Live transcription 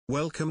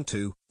Welcome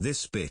to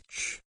This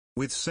Bitch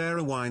with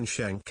Sarah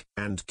Wineshank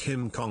and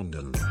Kim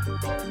Congdon.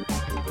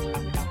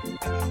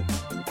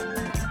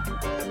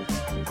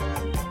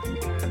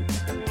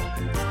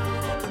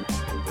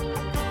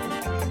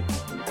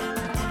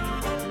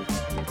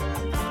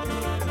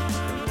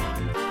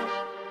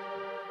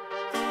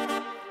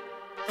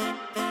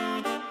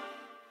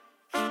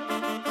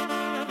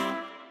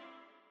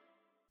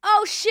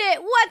 Oh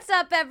shit, what's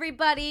up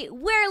everybody?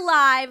 We're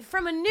live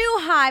from a new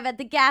hive at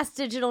the Gas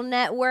Digital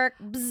Network.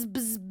 Bzz,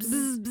 bzz,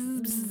 bzz,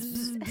 bzz,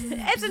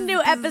 bzz. It's a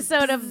new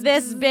episode of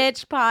This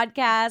Bitch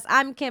podcast.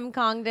 I'm Kim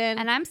Congdon.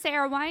 And I'm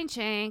Sarah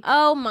Wineshank.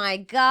 Oh my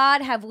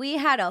god, have we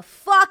had a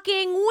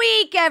fucking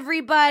week,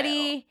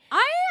 everybody?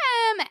 I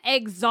am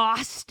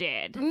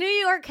exhausted. New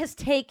York has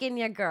taken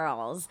you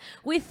girls.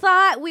 We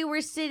thought we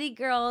were city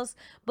girls,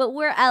 but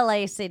we're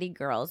LA city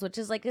girls, which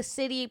is like a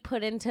city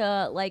put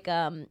into like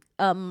a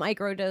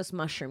microdose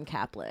mushroom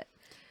caplet.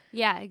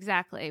 Yeah,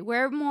 exactly.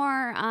 We're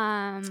more,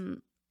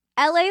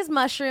 LA's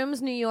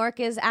mushrooms, New York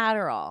is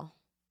Adderall.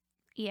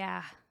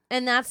 yeah.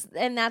 And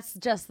that's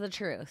just the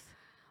truth.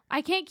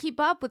 I can't keep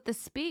up with the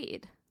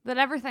speed that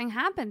everything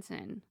happens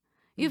in.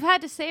 You've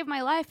had to save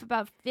my life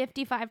about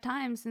 55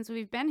 times since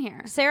we've been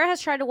here. Sarah has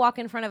tried to walk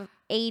in front of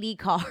 80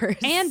 cars.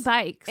 And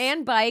bikes.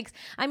 And bikes.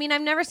 I mean,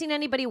 I've never seen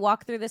anybody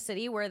walk through the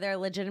city where they're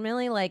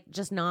legitimately like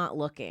just not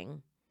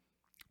looking.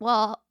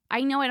 Well,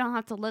 I know I don't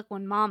have to look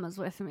when Mama's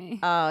with me.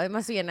 Oh, it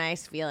must be a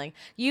nice feeling.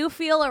 You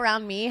feel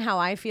around me how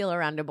I feel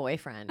around a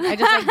boyfriend. I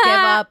just like give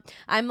up.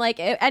 I'm like,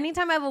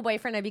 anytime I have a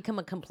boyfriend, I become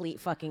a complete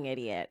fucking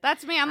idiot.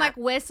 That's me. I'm like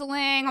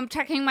whistling. I'm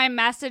checking my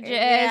messages.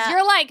 Yeah.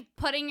 You're like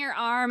putting your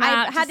arm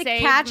out. I had to save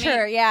catch me.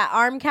 her. Yeah,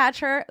 arm catch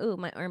her. Ooh,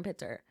 my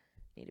armpits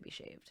need to be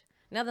shaved.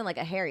 Nothing like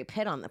a hairy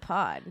pit on the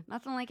pod.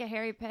 Nothing like a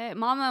hairy pit.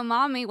 Mama and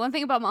Mommy, one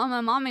thing about Mama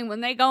and Mommy, when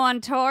they go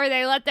on tour,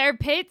 they let their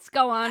pits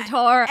go on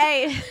tour.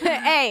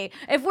 Hey,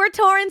 if we're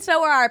touring,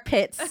 so are our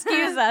pits.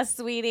 Excuse us,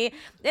 sweetie.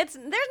 There's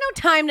no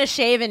time to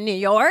shave in New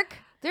York.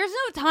 There's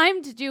no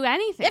time to do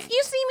anything. If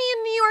you see me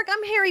in New York,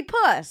 I'm hairy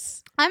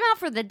puss. I'm out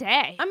for the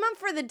day. I'm up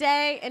for the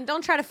day, and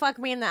don't try to fuck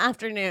me in the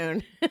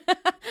afternoon.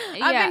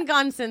 I've Yeah. been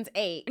gone since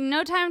 8.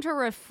 No time to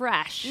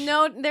refresh.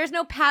 No, there's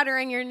no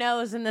powdering your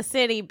nose in the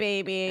city,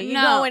 baby. You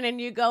No. go in and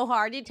you go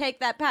hard. You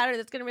take that powder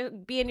that's going to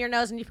be in your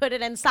nose and you put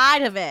it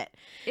inside of it.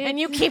 And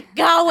you keep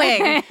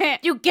going.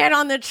 You get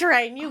on the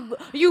train.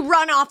 You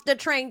run off the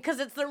train because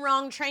it's the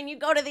wrong train. You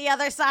go to the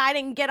other side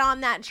and get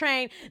on that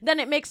train. Then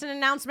it makes an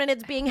announcement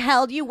it's being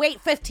held. You wait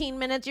 15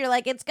 minutes. You're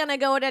like, it's going to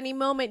go at any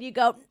moment. You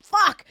go,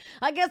 fuck,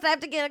 I guess I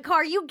have to get a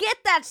car. You get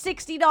that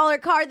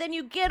 $60 car. Then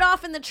you get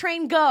off and the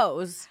train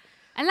goes.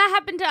 And that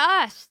happened to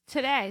us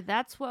today.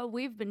 That's what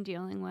we've been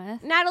dealing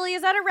with. Natalie,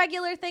 is that a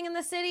regular thing in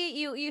the city?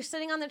 You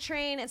sitting on the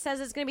train, it says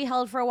it's going to be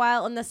held for a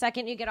while, and the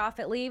second you get off,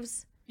 it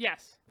leaves?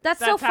 Yes. That's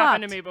so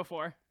happened fucked. to me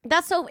before.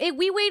 That's so...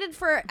 we waited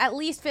for at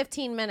least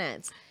 15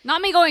 minutes.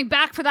 Not me going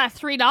back for that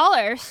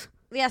 $3.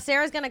 Yeah,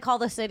 Sarah's going to call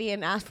the city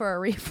and ask for a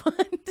refund.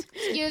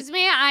 Excuse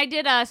me, I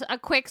did a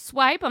quick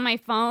swipe on my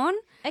phone,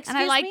 and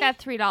I like that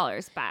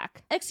 $3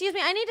 back. Excuse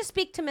me, I need to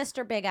speak to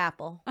Mr. Big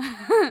Apple.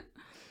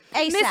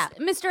 ASAP.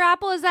 Mr.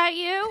 Apple, is that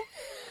you?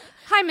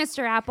 Hi,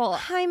 Mr. Apple.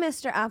 Hi,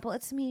 Mr. Apple.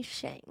 It's me,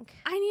 Shank.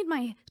 I need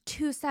my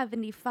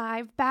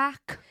 $2.75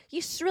 back.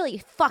 You really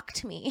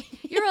fucked me.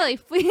 You're really,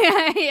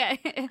 yeah.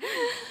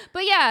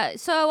 But yeah,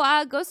 so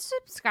go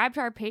subscribe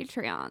to our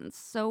Patreons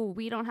so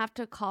we don't have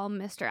to call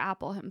Mr.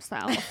 Apple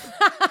himself.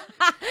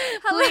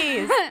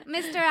 Please.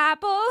 Mr.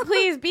 Apple?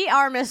 Please be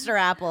our Mr.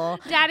 Apple.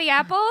 Daddy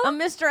Apple? A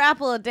Mr.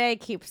 Apple a day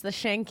keeps the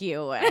shanky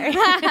away.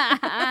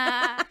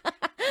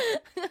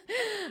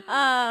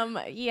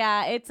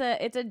 Yeah, it's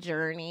a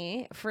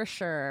journey for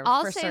sure.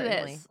 I'll for say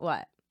certainly. this.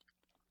 What?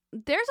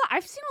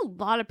 I've seen a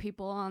lot of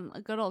people on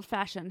a good old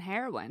fashioned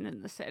heroin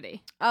in the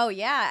city. Oh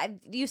yeah,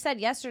 you said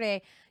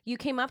yesterday you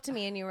came up to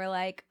me and you were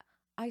like,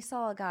 I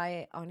saw a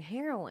guy on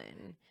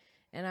heroin,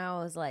 and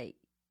I was like,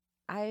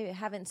 I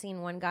haven't seen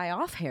one guy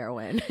off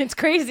heroin. It's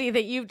crazy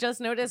that you've just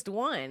noticed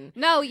one.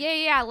 No,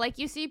 yeah. Like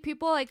you see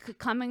people like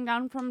coming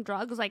down from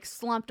drugs, like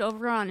slumped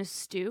over on a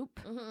stoop,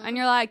 and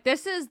you're like,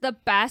 this is the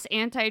best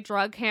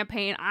anti-drug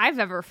campaign I've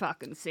ever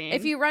fucking seen.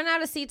 If you run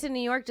out of seats in New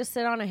York, just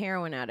sit on a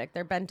heroin addict.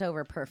 They're bent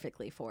over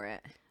perfectly for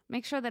it.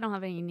 Make sure they don't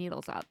have any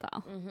needles out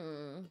though.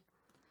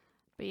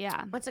 But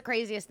yeah, What's the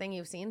craziest thing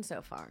you've seen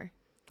so far?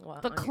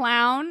 the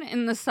clown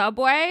in the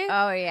subway.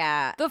 Oh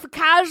yeah. The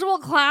casual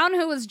clown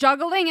who was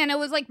juggling, and it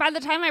was like by the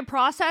time I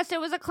processed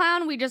it was a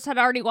clown, we just had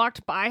already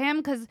walked by him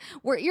because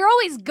you're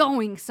always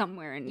going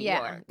somewhere in New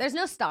York. There's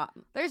no stop.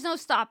 There's no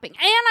stopping. And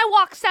I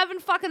walked 7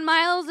 fucking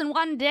miles in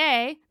one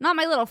day. Not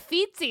my little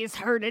feetsies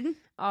hurting.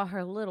 Oh,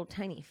 her little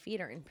tiny feet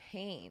are in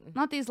pain.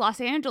 Not these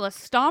Los Angeles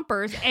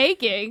stompers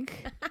aching.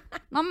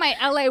 Not my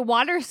LA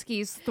water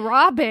skis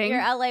throbbing.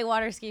 Your LA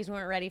water skis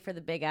weren't ready for the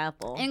Big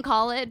Apple. In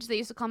college, they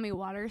used to call me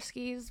water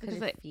skis because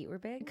your feet were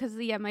big? Because,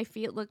 yeah, my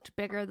feet looked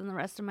bigger than the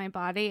rest of my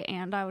body,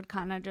 and I would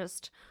kind of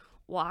just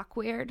walk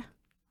weird.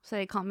 So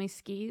they call me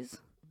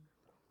skis.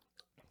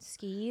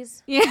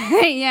 Skis?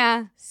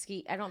 Yeah.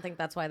 Ski. I don't think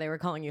that's why they were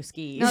calling you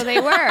skis. No, they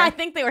were. I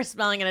think they were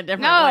spelling it a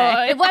different No,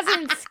 way. it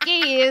wasn't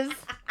skis.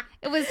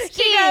 It was skis.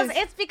 She goes,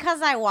 it's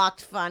because I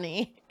walked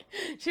funny.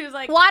 She was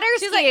like, Water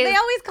she's like, skis. they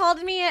always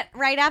called me it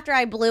right after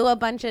I blew a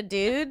bunch of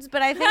dudes,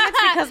 but I think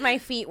it's because my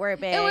feet were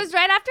big. It was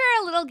right after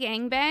a little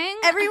gangbang.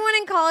 Everyone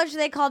in college,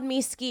 they called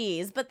me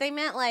skis, but they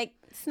meant like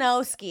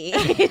snow ski.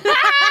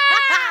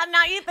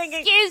 Now you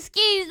thinking,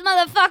 skis,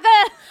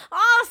 motherfucker.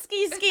 oh,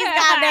 skis,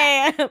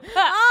 goddamn.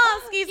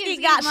 Oh, skis,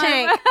 got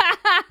shanked.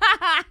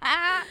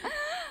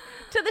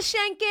 To the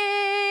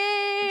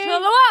shanking. To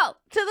the wall.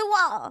 To the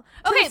wall.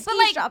 Okay, the but skis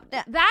like dropped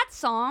down. that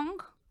song,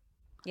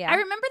 Yeah. I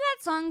remember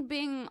that song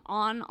being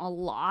on a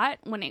lot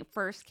when it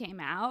first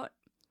came out,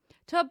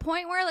 to a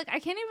point where like I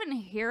can't even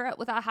hear it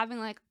without having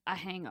like a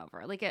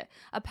hangover, like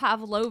a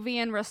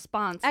Pavlovian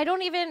response.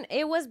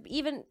 It was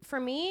even, for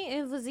me,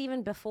 it was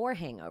even before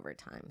hangover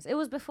times. It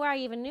was before I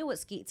even knew what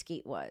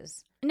skeet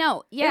was.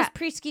 No, It yeah. was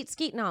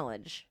pre-skeet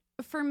knowledge.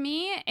 For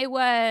me, it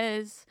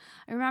was,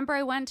 I remember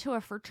I went to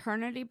a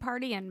fraternity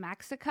party in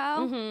Mexico,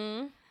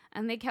 Mm-hmm.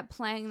 and they kept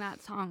playing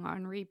that song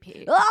on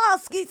repeat. Oh,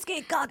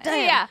 skeet,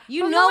 goddamn. Yeah.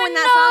 You From know the when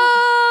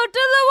that window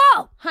to the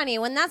wall. song, honey,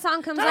 when that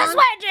song comes To the on.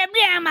 sweat drip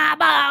down my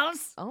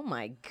balls. Oh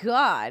my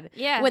God.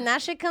 Yeah. When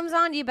that shit comes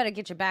on, you better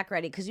get your back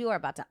ready because you are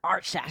about to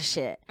arch that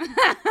shit. When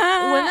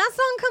that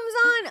song comes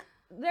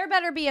on, there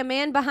better be a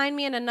man behind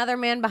me and another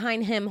man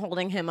behind him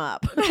holding him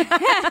up.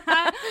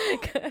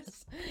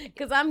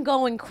 Because I'm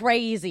going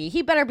crazy.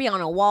 He better be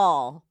on a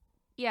wall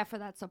Yeah, for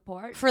that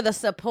support. for the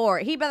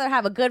support. He better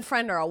have a good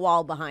friend or a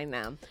wall behind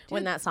them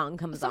when that song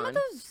comes Some on. of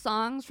those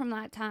songs from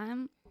that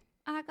time,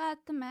 I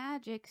got the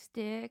magic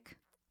stick.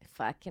 If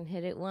I can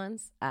hit it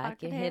once, I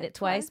can can hit it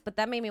twice. But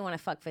that made me want to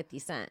fuck 50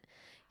 Cent.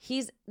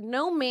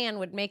 No man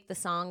would make the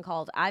song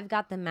called I've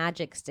Got the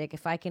Magic Stick.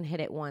 If I can hit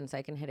it once,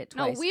 I can hit it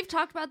No, twice. we've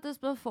talked about this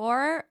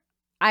before.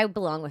 I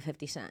belong with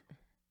 50 Cent.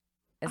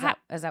 Is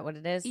that what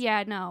it is?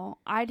 Yeah, no,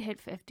 I'd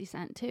hit 50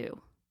 Cent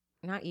too.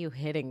 Not you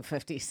hitting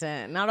 50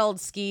 Cent. Not old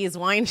Skis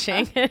Wine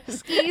Shank.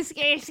 Skis,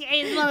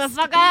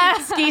 motherfucker.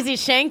 Skeezy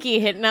Shanky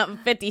hitting up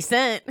 50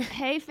 Cent.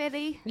 Hey,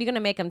 50. You're going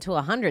to make him to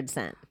 100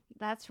 cent.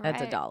 That's right.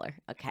 That's $1.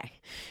 Okay.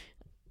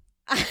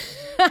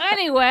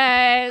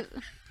 Anyway.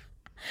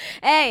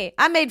 Hey,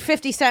 I made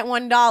 50 Cent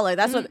 $1.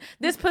 That's what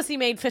this pussy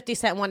made 50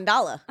 Cent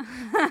 $1.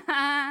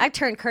 I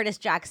turned Curtis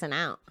Jackson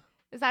out.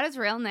 Is that his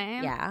real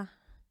name? Yeah.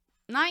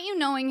 Not you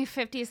knowing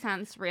 50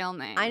 Cent's real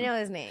name. I know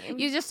his name.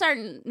 You just start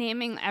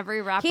naming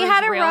every rapper's He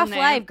had a real rough name.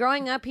 life.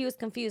 Growing up, he was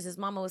confused. His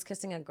mama was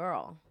kissing a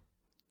girl.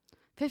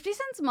 50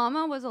 Cent's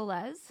mama was a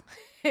les?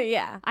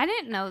 Yeah. I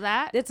didn't know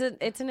that. It's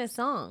in his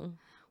song.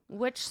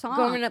 Which song?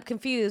 Growing up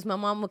confused, my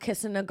mom was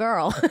kissing a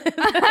girl.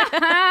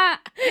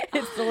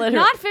 It's the literal.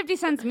 Not 50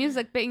 Cent's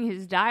music being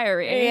his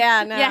diary.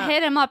 Yeah, no. Yeah,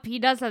 hit him up. He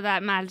does have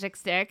that magic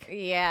stick.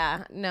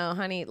 Yeah. No,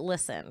 honey,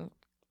 listen.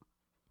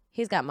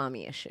 He's got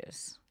mommy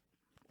issues.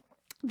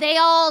 They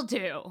all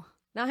do.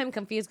 Now him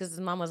confused because his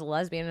mom was a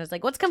lesbian. And it's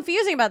like, what's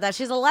confusing about that?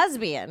 She's a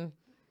lesbian.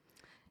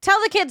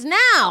 Tell the kids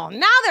now.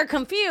 Now they're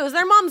confused.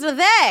 Their mom's a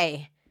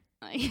they.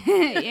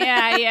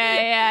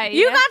 yeah.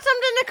 You got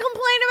something to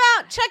complain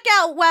about? Check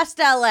out West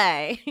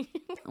LA.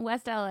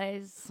 West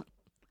LA's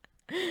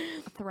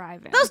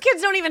thriving. Those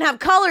kids don't even have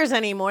colors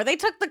anymore. They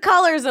took the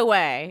colors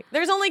away.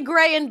 There's only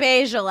gray and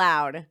beige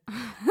allowed.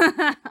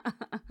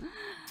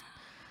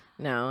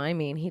 No, I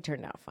mean, he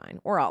turned out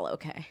fine. We're all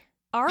okay.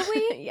 Are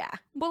we? Yeah.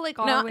 Well, like,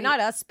 No, are we? not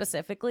us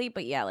specifically,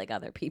 but yeah, like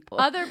other people.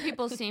 Other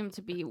people seem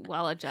to be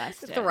well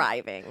adjusted.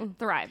 Thriving.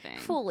 Thriving.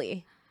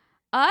 Fully.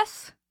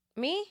 Us?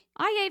 Me?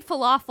 I ate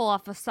falafel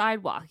off a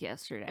sidewalk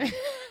yesterday.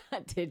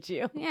 Did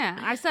you? Yeah.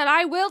 I said,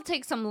 I will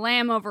take some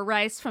lamb over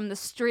rice from the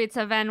streets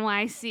of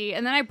NYC.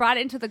 And then I brought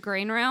it into the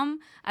grain room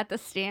at the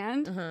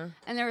stand.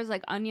 And there was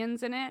like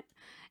onions in it.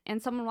 And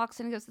someone walks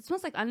in and goes, it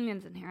smells like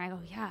onions in here. I go,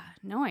 yeah,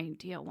 no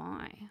idea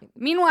why.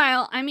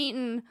 Meanwhile, I'm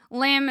eating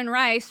lamb and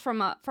rice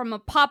from a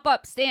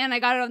pop-up stand. I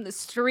got it on the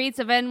streets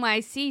of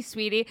NYC,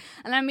 sweetie.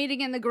 And I'm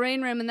eating in the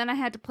grain room, and then I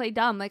had to play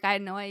dumb. Like, I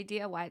had no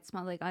idea why it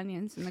smelled like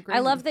onions in the grain I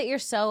room. love that you're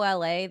so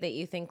LA that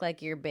you think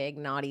like your big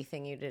naughty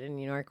thing you did in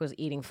New York was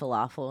eating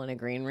falafel in a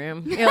green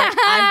room. You're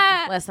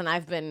like, listen,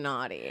 I've been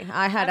naughty.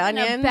 I had I'm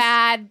a onions.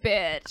 bad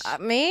bitch.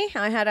 Me?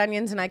 I had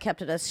onions and I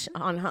kept it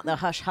on the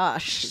hush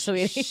hush,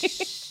 sweetie.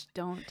 Shh,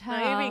 don't tell.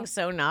 Now you're being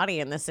so naughty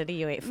in the city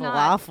you ate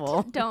Not-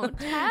 falafel. Don't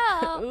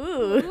tell.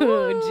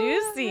 Ooh,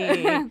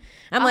 juicy. I'm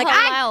A like,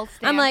 halal I'm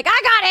stand. like,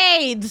 I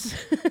got AIDS.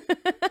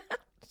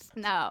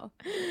 No.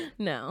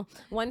 No.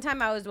 One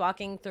time I was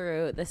walking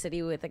through the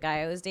city with a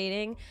guy I was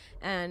dating,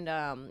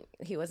 and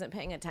he wasn't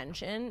paying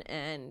attention,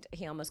 and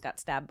he almost got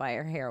stabbed by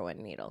a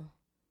heroin needle.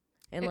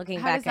 And looking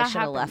How does back, I that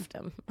should have happen? left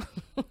him.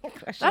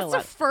 That's the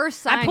first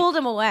sign. I pulled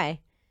him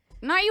away.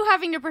 Not you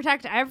having to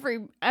protect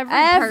everyone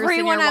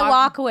Everyone I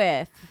walk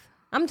with.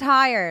 I'm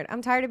tired.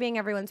 I'm tired of being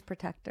everyone's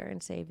protector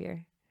and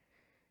savior.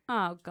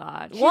 Oh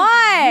God!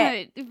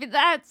 What?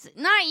 That's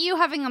not you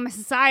having a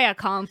messiah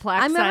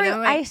complex.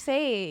 I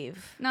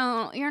save.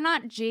 No, you're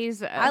not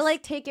Jesus. I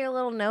like take your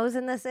little nose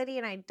in the city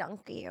and I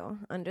dunk you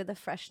under the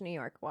fresh New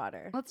York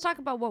water. Let's talk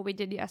about what we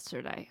did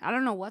yesterday. I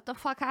don't know what the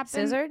fuck happened.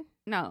 Scissored?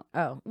 No.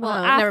 Oh, Well,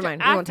 no, after, never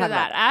mind. We won't after talk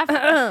that. about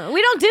After.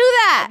 We don't do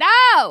that.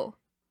 No.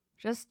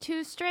 Just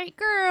two straight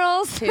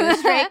girls. Two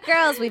straight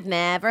girls. We've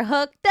never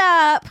hooked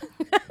up.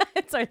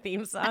 It's our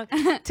theme song.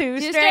 Two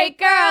straight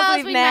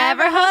girls. We've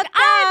never hooked up.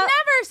 I've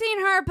never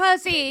seen her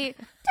pussy.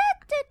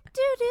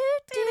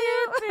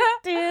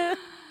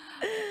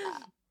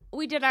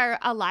 We did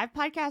a live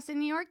podcast in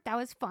New York. That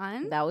was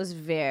fun. That was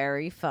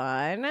very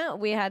fun.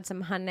 We had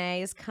some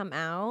honeys come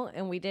out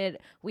and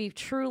we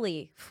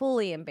truly,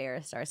 fully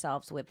embarrassed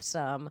ourselves with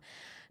some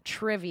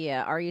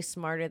trivia. Are you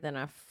smarter than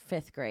a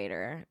fifth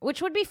grader?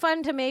 Which would be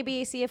fun to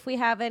maybe see if we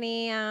have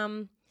any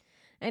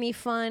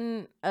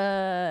fun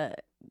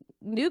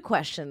new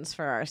questions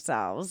for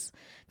ourselves.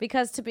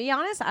 Because to be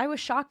honest, I was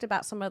shocked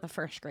about some of the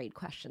first grade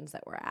questions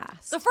that were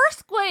asked. The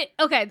first grade.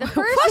 Okay, the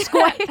first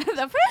grade.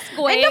 The first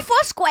grade. In the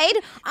first grade,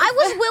 I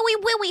was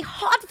really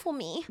hard for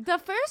me. The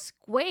first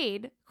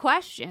grade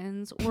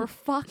questions were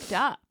fucked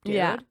up,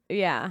 dude.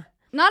 Yeah.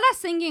 Not us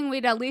thinking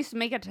we'd at least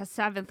make it to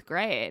 7th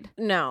grade.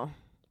 No.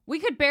 We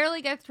could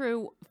barely get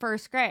through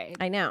 1st grade.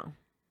 I know.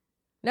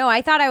 No,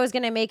 I thought I was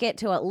going to make it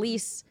to at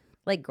least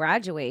like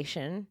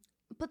graduation.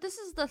 But this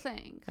is the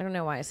thing. I don't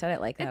know why I said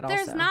it like that.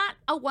 There's also. not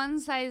a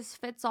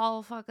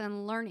one-size-fits-all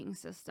fucking learning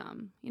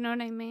system. You know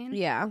what I mean?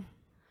 Yeah.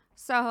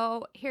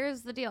 So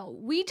here's the deal.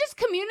 We just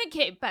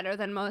communicate better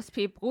than most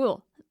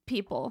people.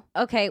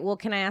 Okay, well,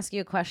 can I ask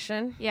you a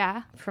question?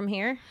 Yeah. From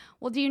here?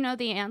 Well, do you know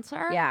the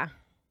answer? Yeah.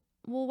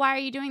 Well, why are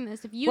you doing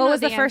this? If you What know was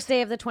the answer- first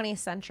day of the 20th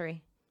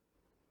century?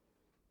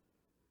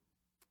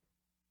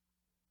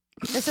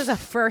 This is a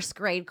first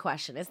grade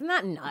question. Isn't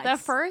that nuts? The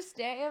first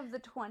day of the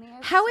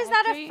 20th How is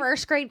that a century?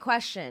 first grade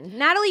question?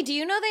 Natalie, do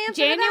you know the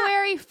answer to that?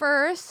 January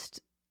 1st,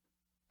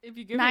 If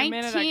you give me a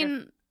minute, I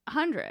can...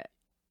 1900.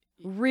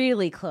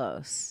 Really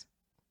close.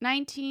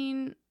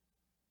 19...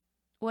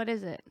 What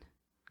is it?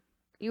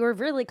 You were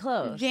really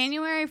close.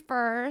 January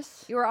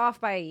 1st, You were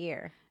off by a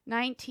year.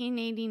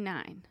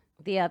 1989.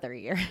 The other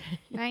year.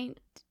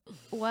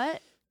 What?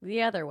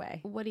 The other way.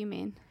 What do you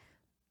mean?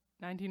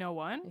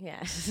 1901?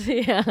 Yes.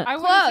 Yeah. I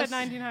would have Close. said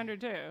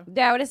 1900 too.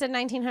 Yeah, I would have said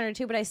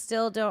 1902, but I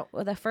still don't.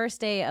 Well, the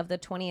first day of the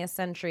 20th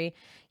century.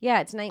 Yeah,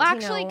 it's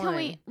 1901.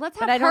 Actually, let's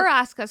But have I don't- her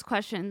ask us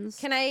questions.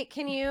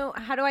 Can you,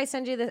 how do I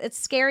send you this? It's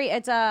scary.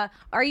 It's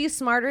are you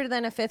smarter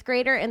than a fifth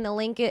grader? And the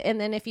link, and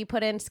then if you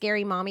put in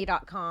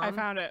scarymommy.com. I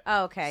found it.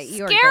 Oh, okay.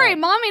 You're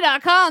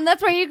ScaryMommy.com.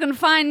 That's where you can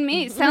find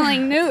me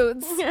selling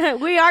nudes.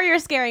 good. We are your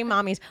scary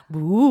mommies.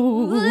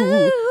 Ooh.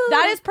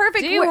 That is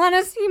perfect. Do you want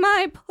to see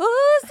my pussy?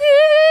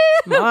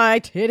 My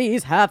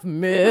titties have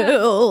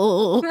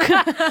milk.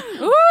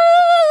 Ooh.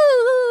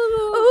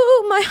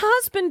 Ooh, my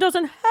husband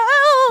doesn't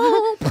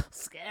help.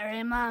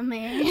 Scary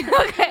mommy.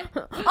 Okay.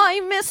 I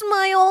miss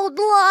my old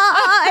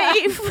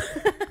life.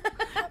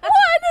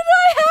 Why did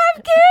I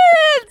have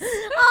kids?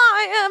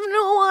 I have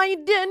no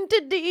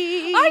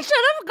identity. I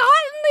should have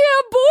gotten the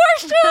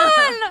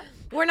abortion.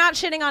 We're not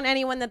shitting on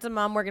anyone that's a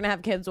mom. We're going to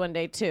have kids one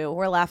day, too.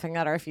 We're laughing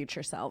at our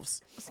future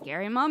selves.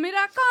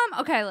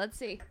 ScaryMommy.com. Okay, let's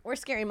see. We're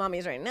scary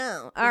mommies right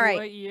now. All right.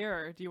 What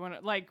year? Do you want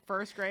to, like,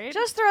 first grade?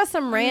 Just throw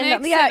some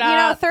random. Mix Yeah, it you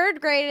know, up.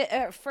 third grade,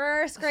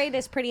 first grade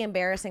is pretty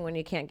embarrassing when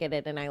you can't get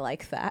it, and I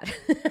like that.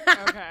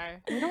 Okay.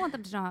 We don't want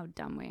them to know how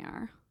dumb we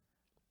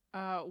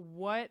are.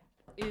 What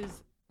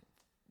is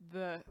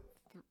the...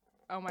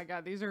 Oh my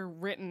god, these are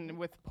written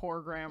with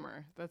poor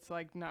grammar. That's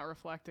like not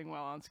reflecting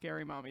well on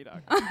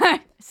scarymommy.com.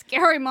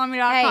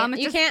 ScaryMommy.com.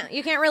 Hey,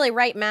 you can't really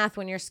write math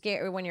when you're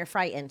scared when you're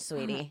frightened,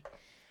 sweetie.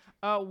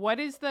 What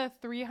is the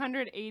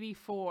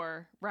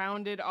 384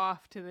 rounded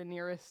off to the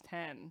nearest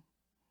 10?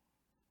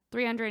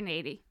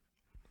 380.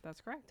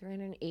 That's correct.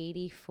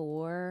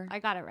 384 I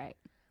got it right.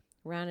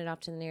 rounded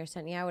up to the nearest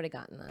 10. Yeah, I would have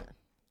gotten that.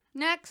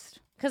 Next.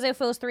 Because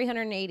if it was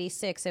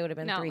 386, it would have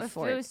been No, if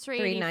 340. it was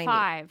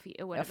 385,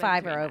 it would have been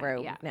 5 or over.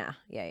 390,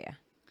 Yeah. Yeah.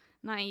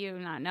 Not you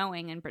not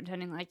knowing and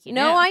pretending like you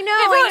No, knew. I know,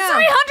 If I it was know.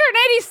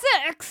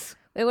 386.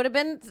 It would have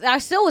been. I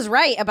still was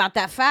right about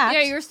that fact.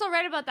 Yeah, you're still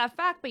right about that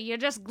fact, but you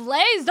just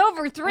glazed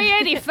over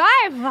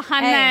 385,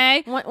 honey.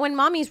 Hey, when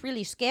mommy's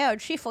really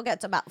scared, she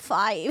forgets about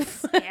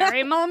 5.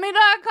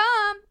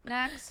 ScaryMommy.com.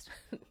 Next.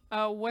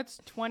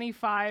 What's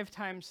 25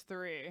 times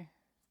 3?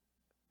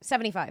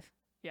 75.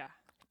 Yeah.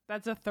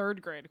 That's a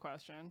third grade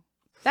question.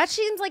 That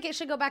seems like it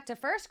should go back to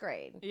first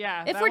grade.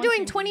 Yeah. If that we're one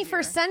doing seems 21st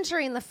easier.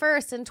 century in the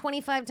first and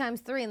 25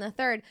 times 3 in the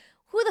third,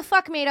 who the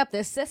fuck made up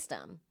this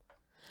system?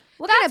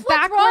 What That's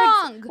what's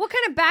wrong. What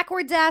kind of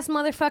backwards ass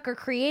motherfucker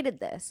created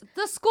this?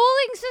 The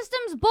schooling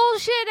system's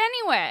bullshit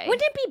anyway.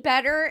 Wouldn't it be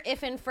better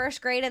if in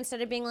first grade,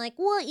 instead of being like,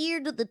 what year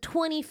did the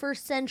 21st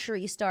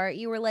century start,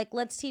 you were like,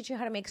 let's teach you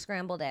how to make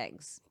scrambled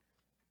eggs?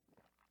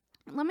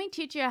 Let me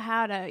teach you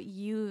how to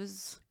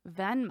use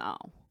Venmo.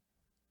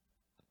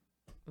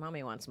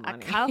 Mommy wants money.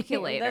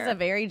 calculator. That's a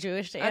very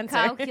Jewish A answer.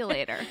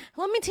 calculator.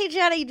 Let me teach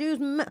you how to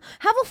do.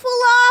 Have a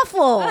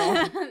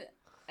falafel.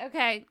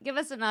 Okay, give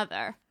us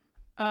another.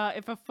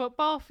 If a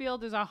football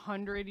field is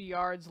 100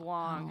 yards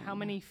long, how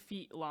many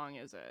feet long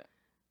is it?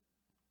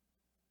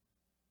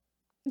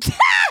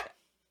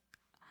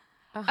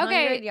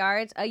 100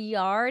 yards. A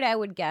yard, I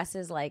would guess,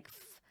 is like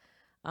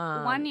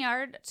 1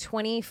 yard.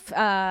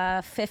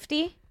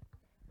 50.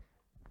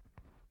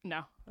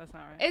 No, that's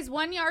not right. Is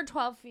 1 yard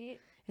 12 feet?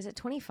 Is it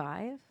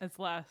 25? It's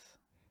less.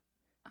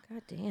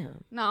 God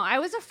damn. No, I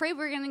was afraid we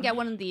were going to get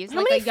one of these. How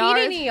like many a feet yard.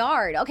 in a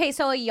yard? Okay,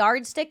 so a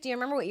yardstick. Do you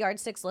remember what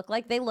yardsticks look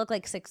like? They look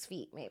like 6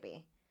 feet,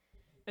 maybe.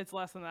 It's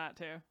less than that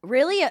too.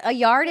 Really? A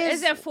yard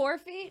Is it 4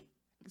 feet?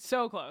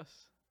 So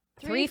close.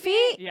 3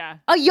 feet? Yeah.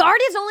 A yard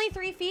is only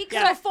 3 feet?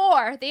 So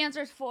 4. The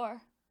answer is 4.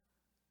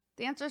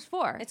 The answer is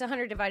 4. It's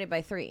 100 divided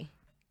by 3,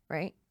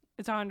 right?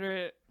 It's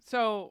 100.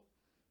 So.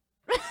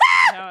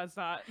 No, it's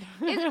not.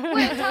 wait,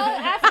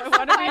 ask us I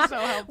want to be so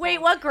helpful.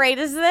 Wait, what grade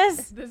is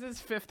this? This is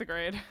 5th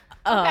grade.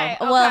 Oh, Okay,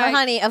 well, okay.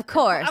 honey, of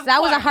course. Of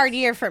that was a course. hard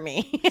year for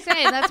me.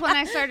 Same. That's when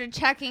I started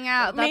checking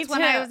out. Me That's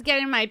when I too. was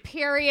getting my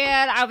period.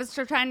 I was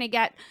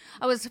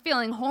I was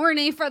feeling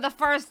horny for the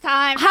first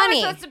time. How am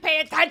Honey. I supposed to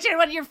pay attention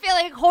when you're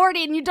feeling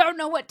horny and you don't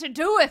know what to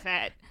do with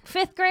it?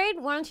 5th grade,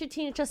 why don't you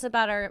teach us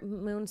about our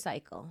moon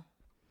cycle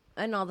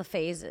and all the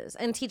phases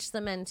and teach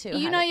the men too?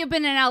 You how know to- you've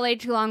been in LA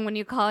too long when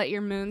you call it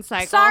your moon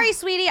cycle. Sorry,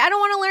 sweetie. I don't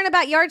want to learn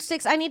about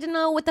yardsticks. I need to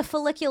know what the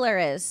follicular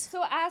is.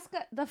 So ask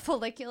the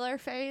follicular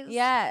phase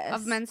Yes.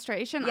 of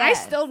menstruation. Yes.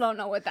 I still don't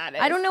know what that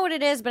is. I don't know what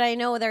it is, but I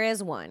know there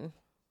is one.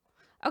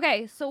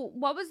 Okay, so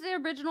what was the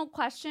original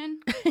question?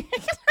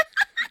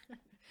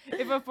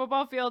 If a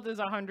football field is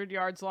 100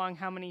 yards long,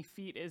 how many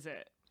feet is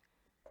it?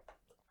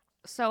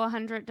 So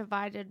 100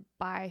 divided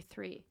by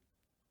 3.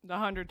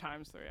 100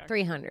 times 3. Actually.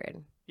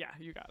 300. Yeah,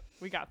 you got it.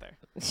 We got there.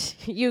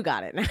 You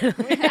got it.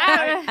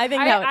 I I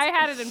think that was- I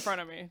had it in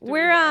front of me. to be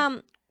We're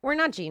fair. we're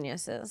not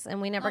geniuses,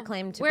 and we never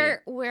claimed to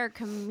We're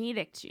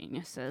comedic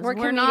geniuses. We're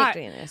comedic not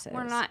geniuses.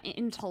 We're not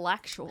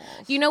intellectuals.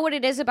 be. You know what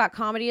it is about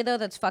comedy though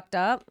that's fucked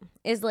up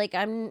is like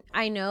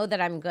I know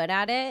that I'm good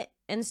at it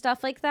and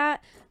stuff like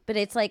that, but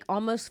it's like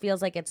almost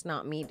feels like it's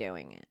not me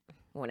doing it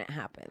when it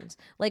happens.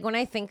 Like when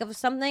I think of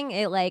something,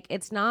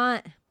 it's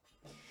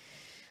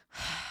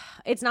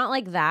not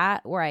like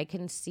that where I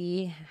can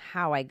see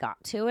how I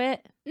got to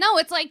it. No,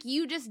 it's like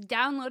you just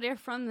download it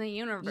from the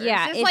universe.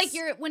 Yeah, it's like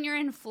it's- when you're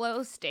in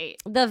flow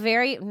state.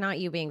 Not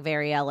you being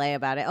very LA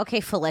about it. Okay,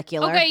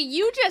 follicular. Okay,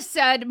 you just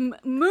said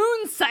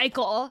moon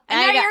cycle, and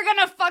I now got- you're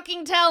gonna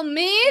fucking tell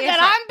me Yes,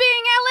 that I'm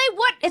being LA.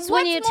 What? It's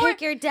when what's you more-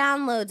 take your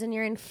downloads and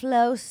you're in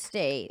flow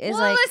state. It's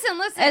Well, like,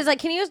 listen. It's like,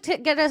 can you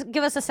give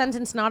us a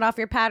sentence not off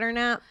your pattern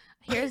app?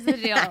 Here's the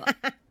deal.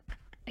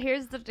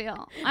 Here's the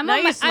deal. Now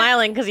you're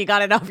smiling because you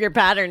got it off your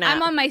pattern app.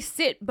 I'm on my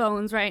sit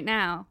bones right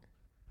now.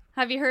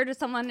 Have you heard of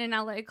someone in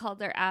LA called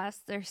their ass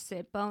their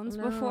sit bones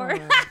before?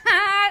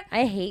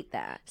 I hate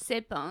that.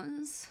 Sit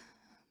bones.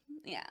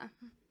 Yeah.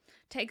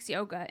 Takes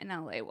yoga in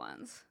LA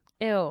once.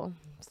 Ew,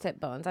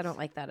 sit bones. I don't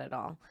like that at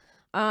all.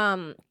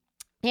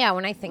 Yeah,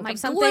 when I think My of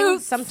something,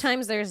 glutes.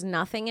 sometimes there's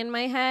nothing in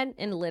my head,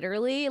 and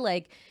literally,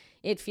 like,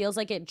 it feels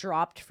like it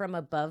dropped from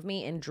above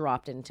me and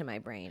dropped into my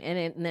brain,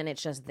 and then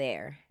it's just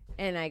there.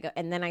 And I go,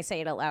 and then I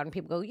say it out loud, and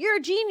people go, "You're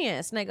a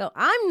genius," and I go,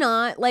 "I'm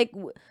not." Like,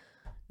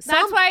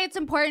 That's why it's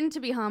important to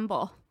be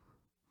humble.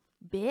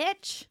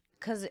 Bitch.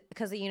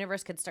 because the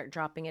universe could start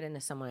dropping it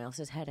into someone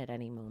else's head at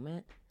any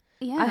moment.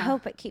 Yeah. I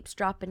hope it keeps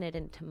dropping it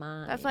into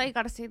mine. That's why you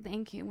gotta say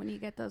thank you when you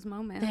get those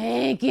moments.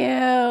 Thank you.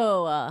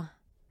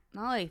 Not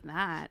like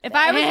that. If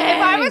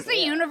I was the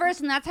universe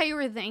and that's how you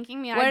were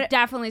thanking me, I'd What-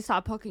 definitely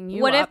stop hooking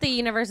you What up. if the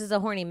universe is a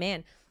horny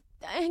man?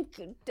 Thank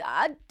you,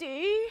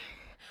 Daddy.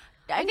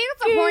 I think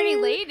it's a horny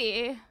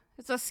lady.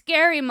 It's a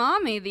scary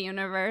mommy, the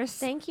universe.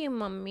 Thank you,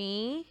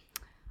 Mommy.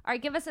 All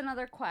right, give us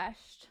another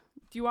question.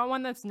 Do you want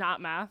one that's not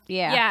math?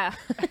 Yeah.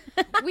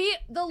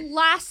 The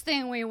last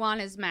thing we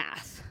want is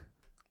math.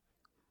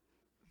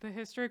 The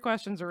history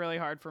questions are really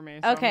hard for me.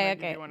 So I'm Okay, gonna give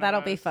okay. you one of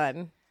That'll be those.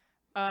 fun.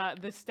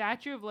 The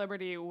Statue of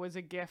Liberty was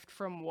a gift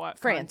from what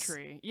France.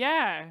 country?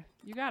 Yeah,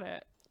 you got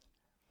it.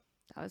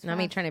 That was Not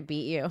me fast. trying to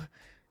beat you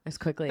as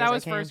quickly That as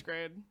was I can. first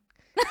grade.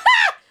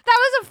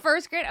 That was a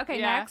first grade. Okay,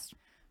 Yeah. next.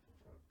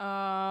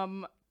 Oh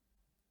my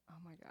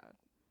god.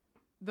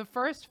 The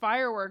first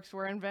fireworks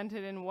were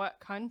invented in what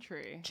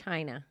country?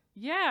 China.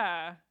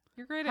 Yeah,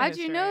 you're great at How'd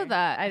you know history.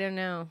 that? I don't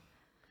know.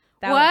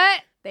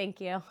 What?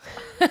 Thank you.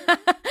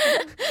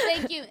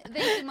 Thank you,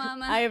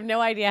 Mama. I have no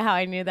idea how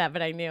I knew that,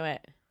 but I knew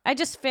it. I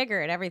just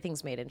figured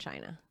everything's made in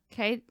China.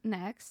 Okay,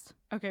 next.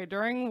 Okay,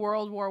 during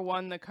World War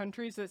I, the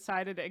countries that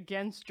sided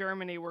against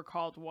Germany were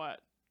called what?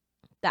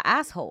 The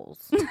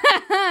assholes.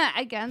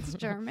 Against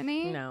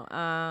Germany.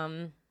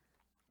 No.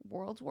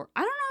 World War.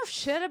 I don't know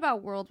shit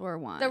about World War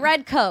One. The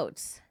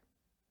redcoats.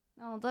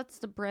 Oh, that's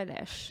the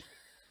British.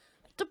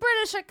 The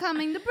British are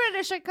coming. The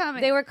British are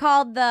coming. They were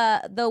called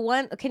the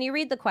one. Can you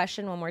read the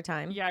question one more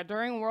time? Yeah,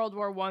 during World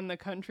War I, the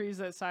countries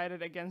that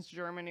sided against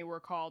Germany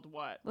were called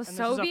what? The and this is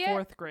Soviet? a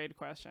fourth grade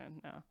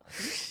question. No.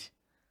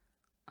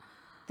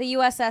 The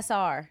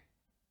USSR.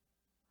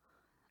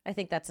 I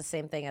think that's the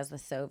same thing as the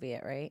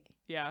Soviet, right?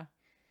 Yeah.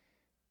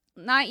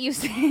 Not you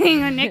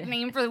saying a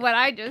nickname for what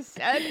I just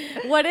said.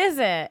 What is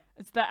it?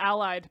 It's the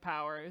Allied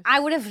powers. I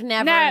would have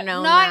never No,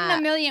 known not that. in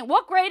a million.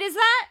 What grade is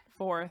that?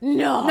 4th.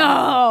 No.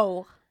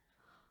 No.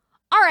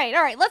 All right.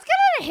 Let's get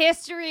out of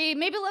history.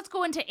 Maybe let's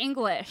go into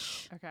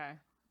English. Okay.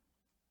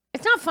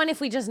 It's not fun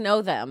if we just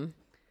know them.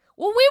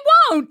 Well, we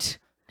won't.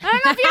 I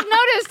don't know if you've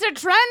noticed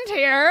a trend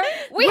here.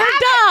 We're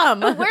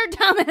dumb. We're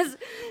dumb as.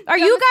 Are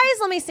you guys,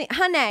 let me see.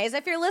 Honeys,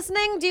 if you're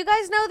listening, do you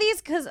guys know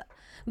these? Because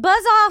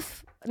buzz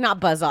off. Not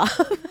buzz off.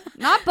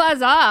 Not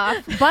buzz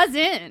off. Buzz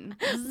in.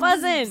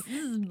 Buzz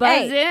in.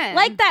 Buzz Hey, in.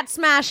 like that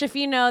smash if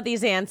you know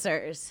these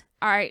answers.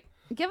 All right.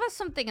 Give us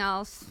something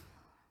else.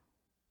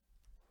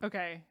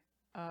 Okay.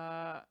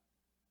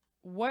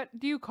 What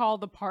do you call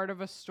the part of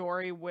a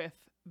story with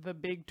the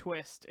big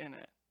twist in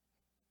it?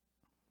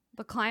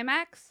 The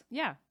climax?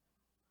 Yeah.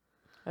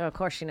 Oh, of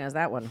course she knows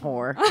that one,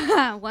 whore.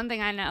 One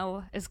thing I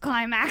know is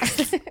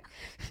climax.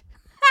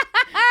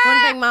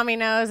 One thing mommy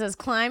knows is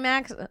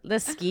climax. The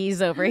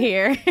skis over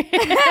here.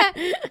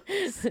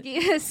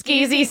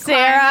 Skeezy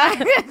Sarah.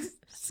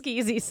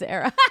 Skeezy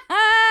Sarah.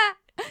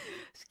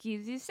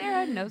 Skeezy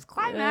Sarah knows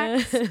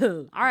climax.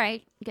 All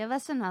right. Give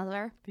us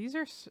another. These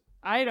are...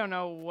 I don't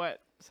know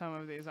what some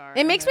of these are.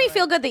 It makes me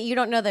feel good that you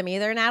don't know them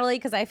either, Natalie,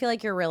 because I feel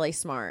like you're really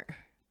smart.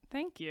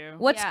 Thank you.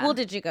 What Yeah. school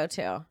did you go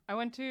to? I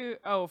went to...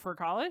 for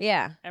college?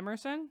 Yeah.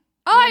 Emerson?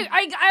 Oh,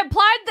 I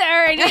applied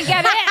there. I didn't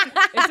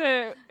get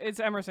in. It's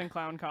Emerson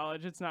Clown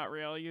College. It's not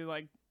real.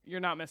 You're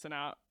not missing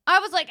out. I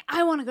was like,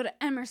 I want to go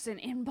to Emerson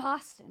in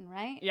Boston,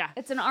 right? Yeah.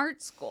 It's an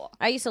art school.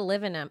 I used to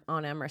live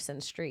on Emerson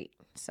Street,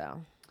 so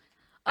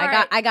All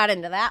right. I got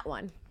into that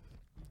one.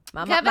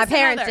 My Give us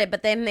parents another. did,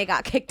 but then they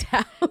got kicked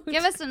out.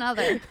 Give us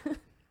another.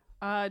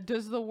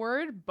 Does the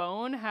word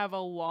bone have a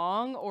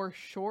long or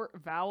short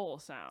vowel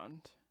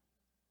sound?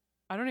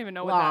 I don't even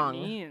know what Long. that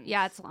means.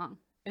 Yeah, it's long.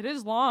 It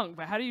is long,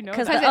 but how do you know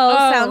Because that? the it O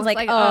O's, sounds like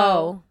like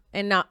O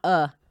and not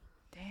Damn.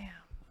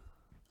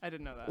 I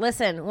didn't know that.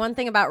 Listen, one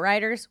thing about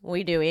writers,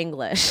 we do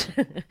English.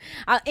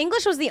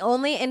 English was the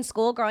only in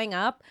school growing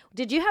up.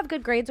 Did you have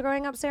good grades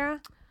growing up, Sarah?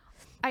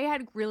 I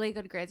had really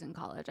good grades in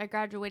college. I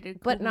graduated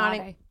But cum not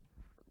laude.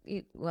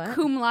 What?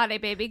 Cum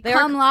laude, baby. They were-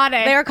 Cum laude.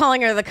 They were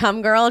calling her the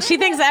cum girl. She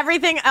thinks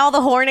everything, all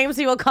the whore names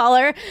people call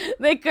her. You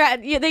No, I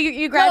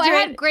graduated.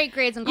 had great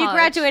grades in college. You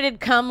graduated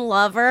cum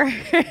lover,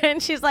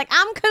 and she's like,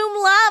 I'm cum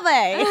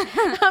laude.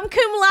 I'm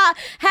cum laude.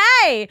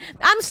 Hey,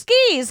 I'm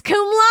skis cum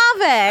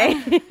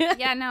laude.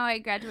 Yeah, no, I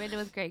graduated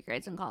with great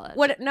grades in college.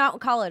 What? Not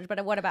college,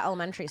 but what about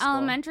elementary school?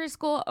 Elementary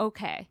school,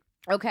 okay.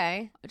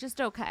 Okay. Just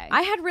okay.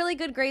 I had really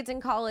good grades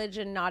in college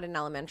and not in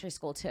elementary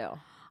school too.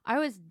 I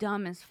was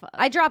dumb as fuck.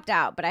 I dropped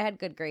out, but I had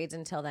good grades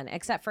until then,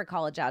 except for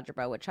college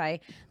algebra, which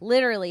I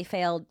literally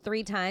failed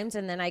 3 times,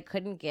 and then I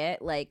couldn't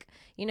get, like,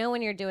 you know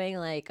when you're doing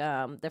like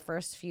the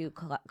first few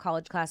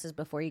college classes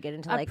before you get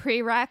into a like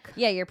prereq.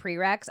 yeah, your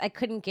prereqs. I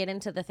couldn't get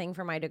into the thing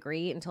for my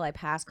degree until I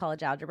passed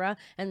college algebra,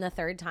 and the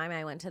 3rd time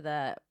I went to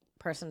the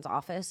person's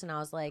office and I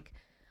was like,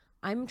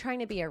 I'm trying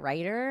to be a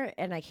writer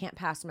and I can't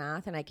pass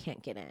math and I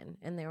can't get in,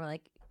 and they were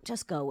like,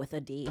 just go with a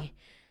D.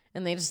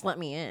 And they just let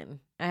me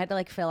in. I had to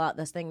like fill out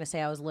this thing to say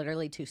I was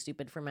literally too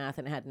stupid for math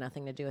and it had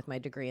nothing to do with my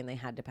degree, and they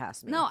had to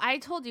pass me. No, I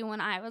told you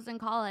when I was in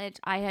college,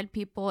 I had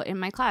people in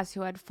my class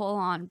who had full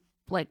on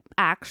like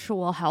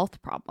actual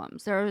health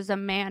problems. There was a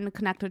man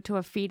connected to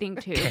a feeding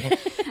tube,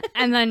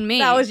 and then me.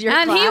 That was your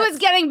and he class? was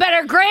getting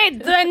better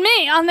grades than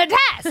me on the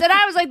test. And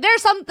I was like,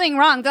 "There's something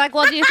wrong." They're like,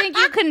 "Well, do you think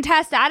you can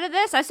test out of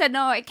this?" I said,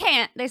 "No, I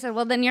can't." They said,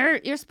 "Well, then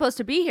you're supposed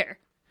to be here."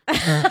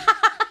 I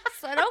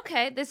said,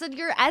 okay. They said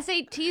your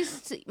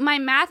SAT, my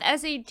math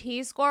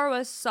SAT score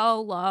was so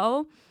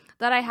low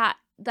that I had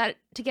that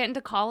to get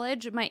into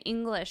college. My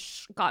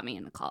English got me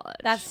into college.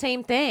 That's the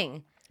same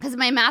thing. Because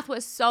my math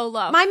was so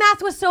low. My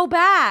math was so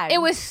bad.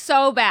 It was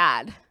so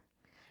bad.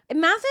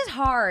 Math is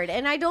hard,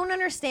 and I don't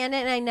understand it,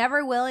 and I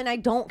never will, and I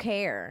don't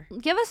care.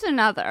 Give us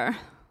another.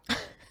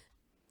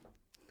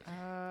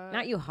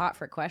 Not you hot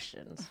for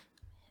questions.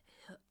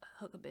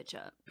 Hook a bitch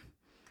up.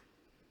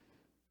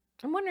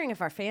 I'm wondering if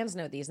our fans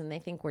know these and they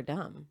think we're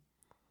dumb.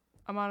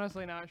 I'm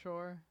honestly not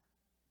sure.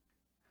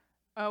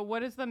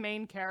 What is the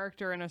main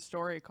character in a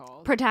story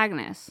called?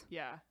 Protagonist.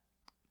 Yeah.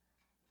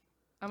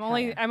 I'm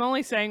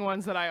only saying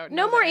ones that I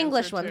know No more the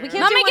English answer ones. to. We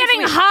can't Not do me ones getting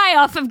we- high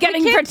off of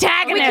getting We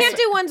protagonist. can't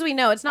do ones we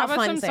know. It's How not about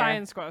fun, some Sarah.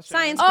 science questions?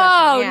 Science Oh,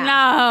 question,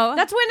 yeah. no.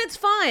 That's when it's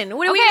fun.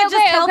 What, are we Okay, gonna just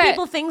okay, tell okay.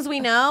 people things we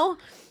know?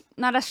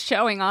 Not us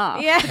showing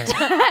off. Yeah.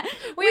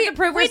 we have to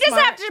prove we're We just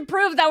smart. have to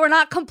prove that we're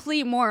not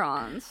complete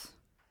morons.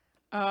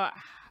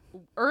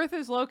 Earth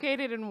is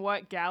located in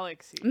what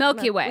galaxy?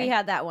 Milky Way. We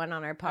had that one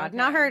on our pod. Okay.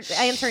 Not her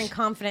answering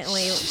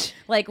confidently,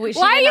 like we. She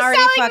Why are didn't you already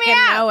selling me fucking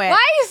out? know it. Why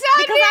are you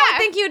selling Because me I out? don't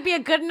think you would be a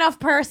good enough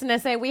person to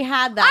say we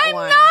had that I'm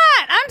one.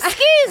 not. I'm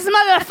skis,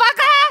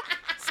 motherfucker.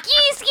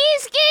 Skis.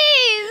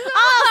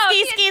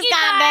 Oh, skis,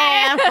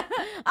 guy. goddamn.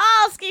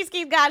 Oh, skis,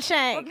 got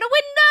shanked. The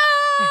window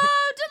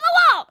to the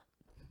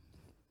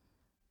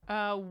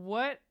wall.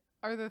 What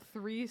are the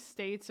 3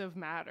 states of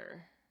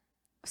matter?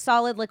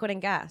 Solid, liquid,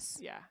 and gas.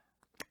 Yeah.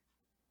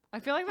 I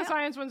feel like the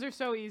science ones are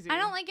so easy. I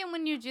don't like it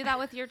when you do that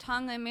with your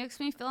tongue. It makes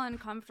me feel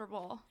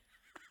uncomfortable.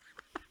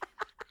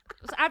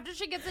 So after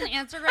she gets an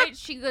answer right,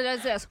 she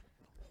does this.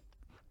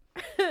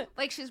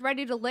 Like she's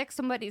ready to lick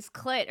somebody's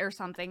clit or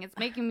something. It's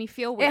making me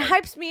feel weird. It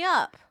hypes me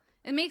up.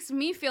 It makes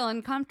me feel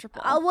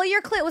uncomfortable. Oh, well,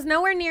 your clit was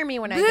nowhere near me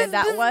when I did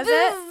that, was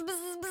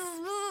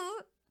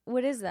it?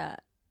 What is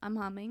that? I'm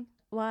humming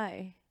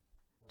Why?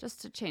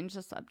 just to change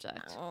the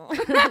subject.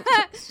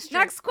 It's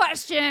Next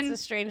question. a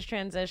strange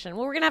transition.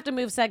 Well, we're going to have to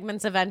move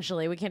segments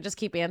eventually. We can't just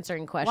keep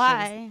answering questions.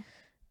 Why?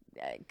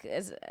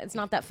 It's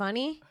not that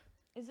funny?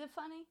 Is it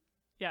funny?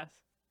 Yes.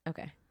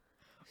 Okay.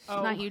 It's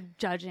not you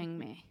judging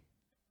me.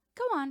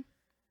 Go on.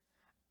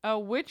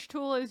 Which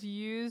tool is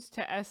used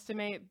to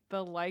estimate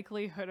the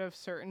likelihood of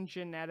certain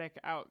genetic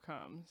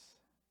outcomes?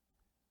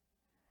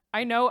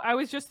 I know. I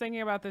was just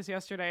thinking about this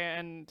yesterday,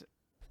 and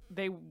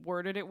they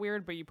worded it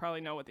weird, but you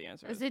probably know what the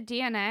answer is. Is it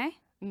DNA?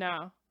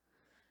 No.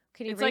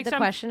 Can you It's read like the some-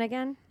 question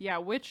again? Yeah,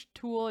 which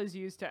tool is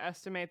used to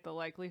estimate the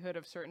likelihood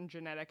of certain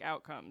genetic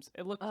outcomes?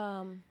 It looks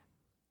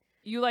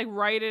you like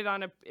write it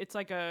on it's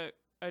like a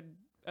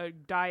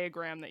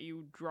diagram that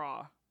you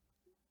draw.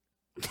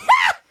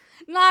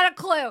 Not a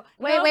clue.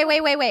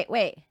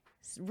 Wait.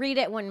 Read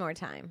it one more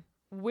time.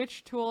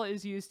 Which tool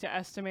is used to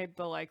estimate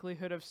the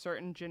likelihood of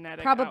certain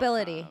genetic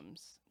Probability.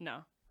 outcomes? No.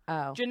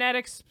 Oh.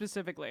 Genetics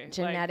specifically.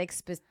 Genetic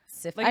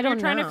specific. Like I if you're don't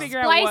trying know. to figure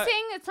out Splicing?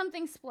 what, It's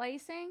something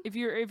splicing? if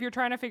you're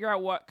trying to figure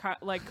out what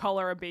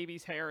color a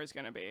baby's hair is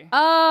going to be.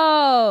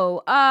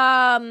 Oh,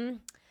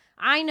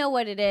 I know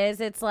what it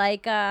is. It's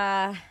like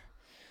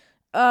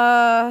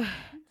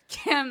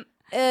Kim.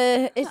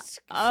 it's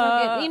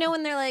fucking, you know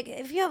when they're like,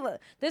 if you have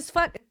this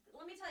fuck.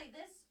 Let me tell you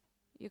this.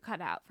 You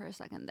cut out for a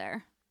second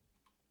there.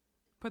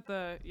 Put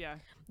the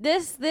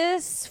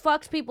This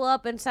fucked people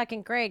up in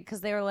second grade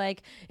because they were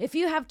like, if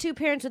you have two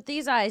parents with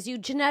these eyes, you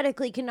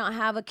genetically cannot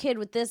have a kid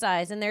with this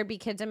eyes. And there'd be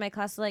kids in my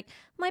class like,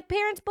 my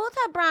parents both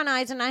have brown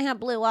eyes and I have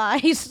blue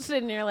eyes.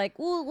 And you're like,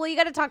 ooh, well, you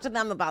got to talk to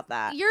them about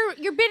that. You're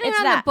beating It's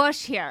around that. the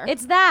bush here.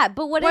 It's that,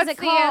 but What's is it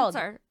the called?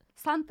 answer?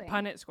 Something.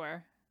 Punnett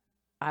square.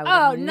 I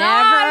Oh, would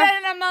not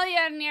in a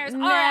million years. All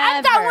right,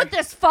 I'm done Never. with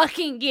this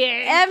fucking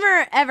game.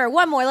 ever.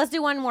 One more. Let's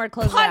do one more.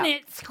 Close it out.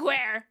 Punnett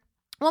square.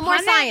 One more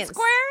Punnett science.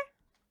 square?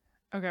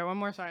 Okay, one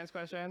more science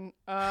question.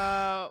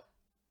 How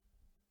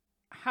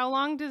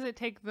long does it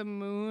take the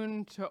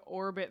moon to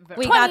orbit the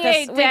We Earth? got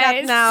this. 28 We got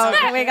days.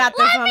 no. We got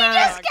this Let one. me out.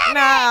 just get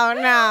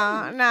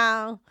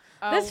No.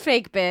 This Uh,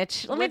 fake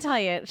bitch. Let me tell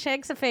you,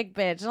 Shank's a fake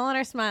bitch. Don't let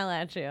her smile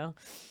at you.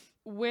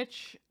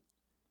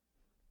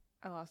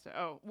 I lost it.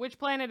 Oh, which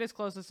planet is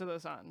closest to the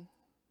sun?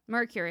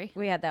 Mercury.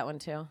 We had that one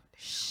too.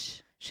 Shh.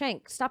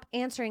 Shank, stop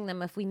answering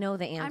them if we know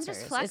the I'm answers.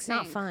 just flexing. It's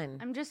not fun.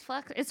 I'm just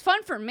flexing. It's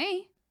fun for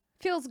me.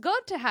 Feels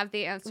good to have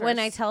the answers. When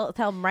I tell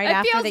them right it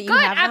after feels that you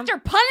good have them. after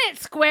Punnett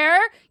Square.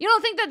 You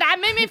don't think that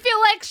made me feel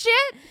like shit?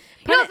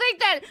 You don't think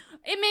that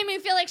it made me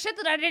feel like shit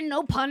that I didn't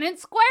know Punnett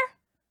Square?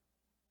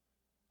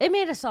 It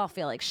made us all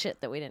feel like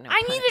shit that we didn't know.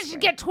 I Punnett needed to Square.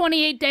 get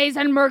 28 days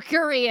on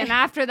Mercury and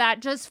after that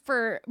just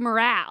for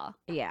morale.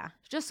 Yeah.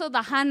 Just so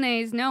the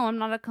honeys know I'm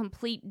not a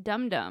complete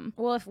dum-dum.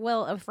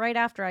 Well, if right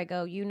after I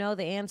go, you know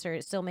the answer,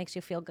 it still makes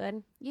you feel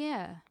good.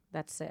 Yeah.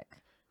 That's sick.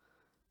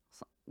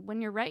 When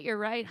you're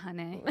right,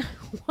 honey.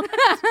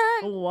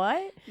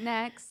 What?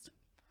 Next.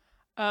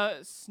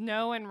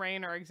 Snow and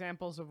rain are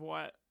examples of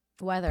what?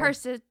 Weather.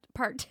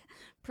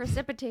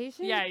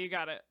 Precipitation? Yeah, you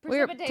got it.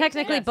 We're Precipitation?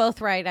 technically Yes.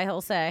 both right, I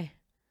will say.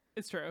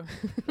 It's true.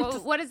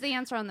 What is the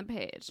answer on the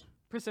page?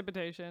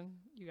 Precipitation.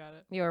 You got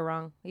it. You were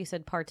wrong. You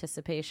said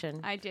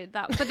participation. I did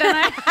that, but then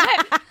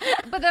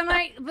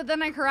I but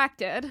then I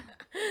corrected.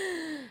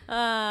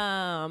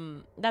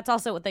 That's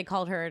also what they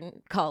called her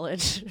in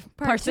college.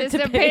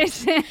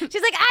 Participation.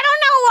 She's like, I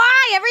don't know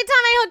why. Every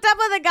time I hooked up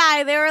with a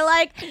guy, they were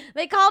like,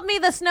 they called me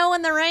the snow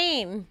and the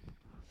rain.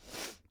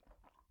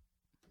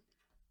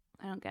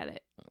 I don't get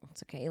it.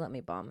 It's okay. You let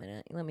me bomb in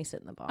it. You let me sit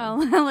in the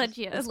bomb. I'll let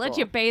you It's let cool.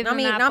 you bathe Not in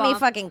me, that not me bomb.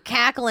 fucking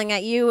cackling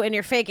at you and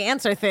your fake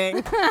answer thing.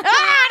 It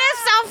is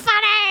so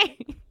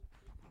funny.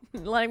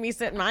 Letting me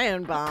sit in my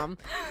own bomb.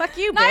 Fuck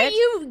you, Not bitch.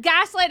 you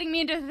gaslighting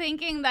me into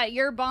thinking that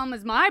your bomb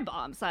is my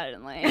bomb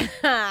suddenly.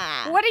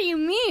 What do you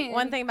mean?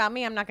 One thing about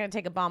me, I'm not going to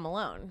take a bomb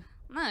alone.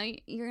 No,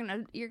 you're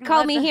gonna Call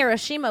let me the-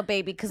 Hiroshima,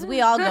 baby, because we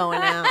all going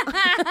out.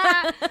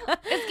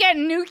 It's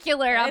getting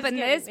nuclear up It's in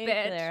getting this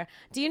bitch. nuclear.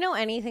 Do you know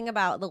anything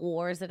about the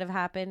wars that have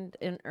happened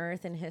in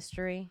Earth in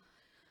history?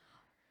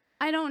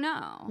 I don't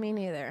know. Me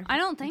neither. I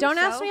don't think Don't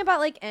so. ask me about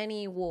like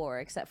any war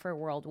except for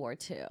World War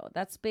II.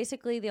 That's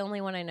basically the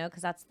only one I know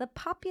because that's the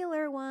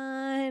popular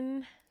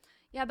one.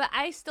 Yeah, but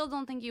I still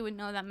don't think you would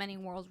know that many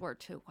World War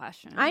II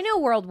questions. I know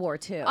World War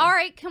II. All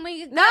right, can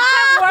we? No!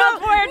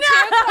 World War II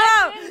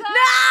questions?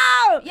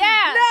 No!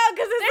 Yeah. No,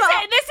 because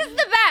This is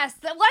the best.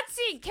 Let's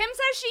see. Kim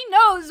says she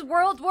knows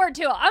World War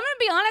II. I'm gonna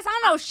be honest. I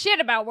don't know shit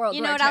about World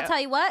You War know II. what? I'll tell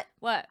you what.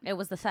 What? It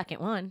was the second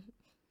one.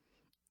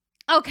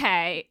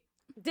 Okay.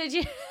 Did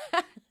you?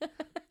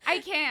 I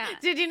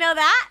can't. Did you know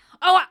that?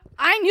 Oh,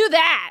 I knew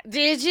that.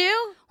 Did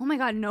you? Oh my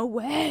god, no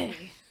way.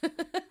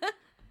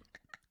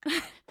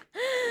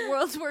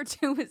 World War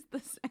II is the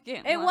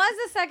second. It one. was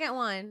the second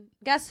one.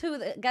 Guess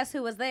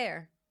who was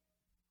there?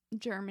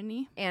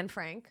 Germany. Anne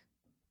Frank.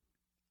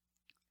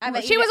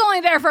 She was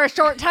only there for a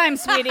short time,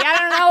 sweetie.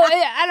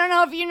 I don't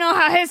know if you know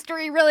how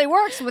history really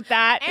works with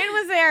that. Anne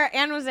was there.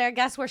 Anne was there.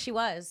 Guess where she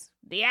was?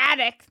 The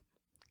attic.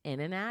 In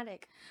an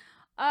attic.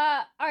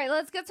 All right,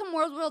 let's get some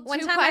World War II One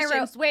time I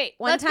questions. wrote- Wait,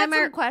 one let's time get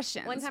I- some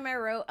questions. One time I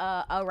wrote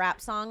a rap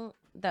song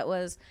that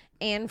was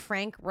Anne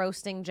Frank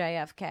roasting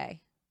JFK.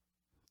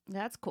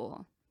 That's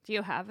cool. Do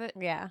you have it?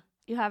 Yeah.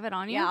 You have it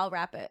on you? Yeah, I'll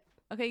rap it.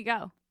 Okay,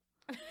 go.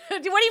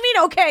 What do you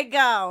mean? Okay,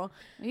 go.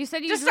 You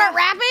said you Just start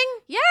rapping.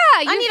 Yeah,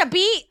 I need a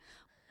beat.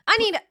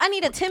 I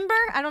need a timber.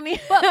 I don't need.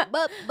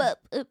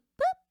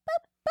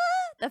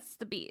 That's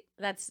the beat.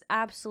 That's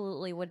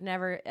absolutely would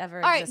never ever.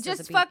 All right, exist as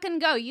just a beat. fucking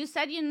go. You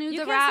said you knew You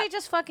the can't rap. say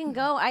just fucking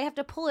go. I have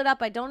to pull it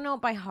up. I don't know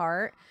it by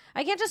heart.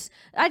 I can't just.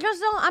 I just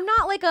don't. I'm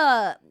not like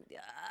a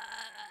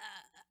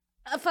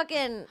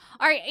fucking.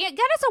 All right,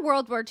 get us a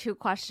World War II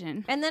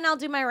question. And then I'll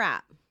do my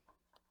rap.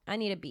 I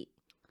need a beat.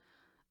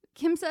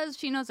 Kim says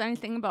she knows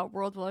anything about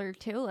World War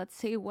II. Let's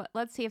see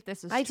if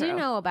this is I true. do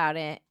know about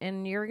it,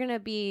 and you're gonna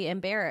be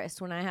embarrassed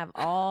when I have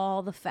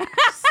all the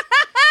facts.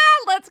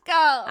 Let's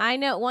go. I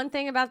know one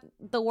thing about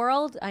the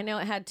world. I know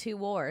it had 2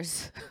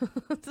 wars.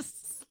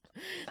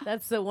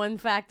 That's the one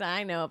fact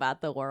I know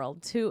about the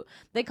world.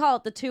 They call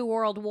it the 2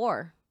 World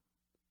War.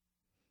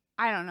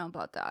 I don't know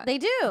about that. They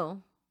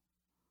do.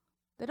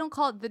 They don't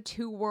call it the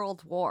 2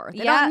 World War.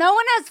 They Yeah. don't, no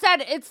one has said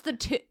it's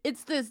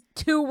the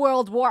 2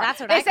 World War. That's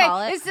what they I say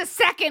call it. It's the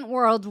 2nd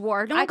World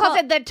War. No I one calls call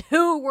it the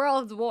 2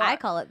 World War. I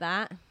call it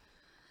that.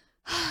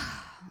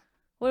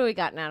 What do we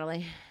got,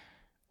 Natalie?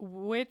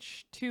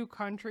 Which 2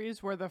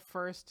 countries were the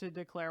first to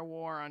declare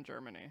war on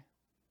Germany?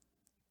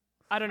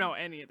 I don't know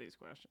any of these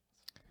questions.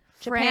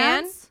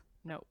 Japan? France?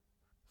 Nope.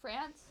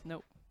 France?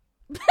 Nope.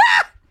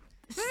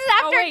 This is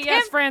after Oh wait, Kim.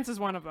 yes, France is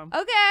one of them.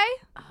 Okay.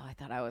 Oh, I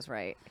thought I was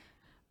right.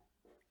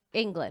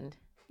 England.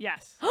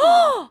 Yes.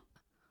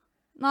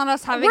 Not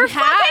us having We're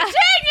half. fucking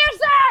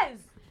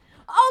geniuses!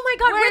 Oh my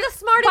god, we're the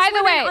smartest By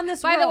the women way, on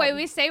this by the way, world.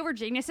 we say we're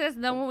geniuses,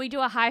 and then when we do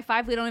a high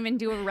five, we don't even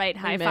do a right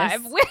high miss.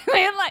 five.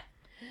 We're like,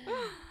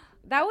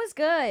 That was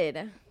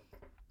good.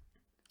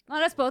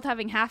 not us both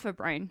having half a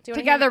brain. Do you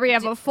wanna Together hear- we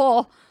have a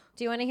full.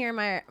 Do you want to hear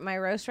my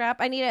roast rap?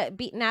 I need a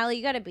beat. Natalie,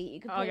 you got a beat. You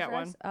can I'll play get for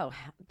one. us? Oh,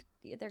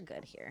 yeah, they're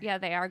good here. Yeah,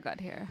 they are good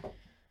here.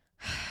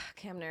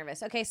 Okay, I'm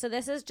nervous. Okay, so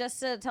this is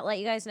just to let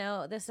you guys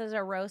know, this is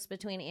a roast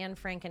between Anne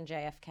Frank and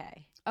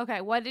JFK.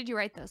 Okay, what did you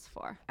write this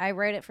for? I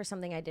wrote it for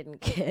something I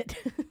didn't get.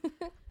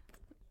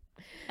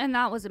 And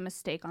that was a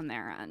mistake on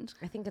their end.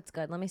 I think it's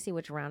good. Let me see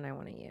which round I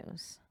want to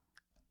use.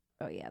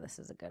 Oh, yeah, this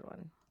is a good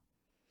one.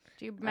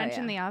 Do you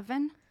mention the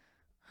oven?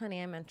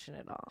 Honey, I mentioned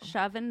it all.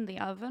 Shove in the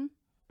oven?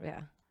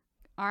 Yeah.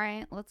 All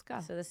right, let's go.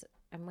 So this,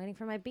 I'm waiting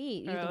for my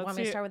beat. You All right, let's want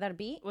me to see start without a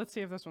beat? Let's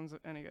see if this one's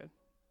any good.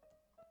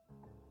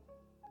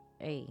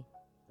 Hey.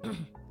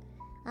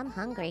 I'm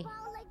hungry.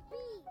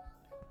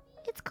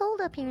 It's cold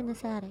up here in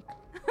this attic.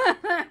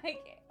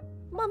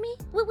 Mommy,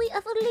 will we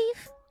ever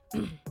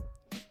leave?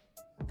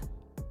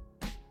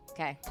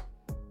 Okay.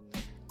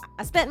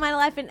 I spent my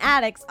life in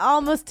attics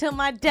almost till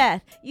my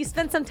death. You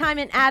spent some time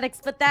in attics,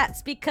 but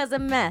that's because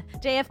of meth.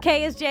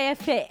 JFK is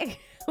JFK.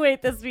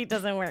 Wait, this beat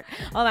doesn't work.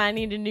 Hold on, I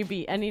need a new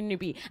beat. I need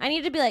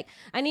to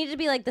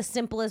be like the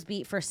simplest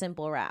beat for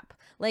simple rap.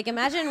 Like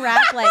imagine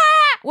rap like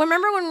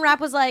remember when rap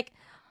was like,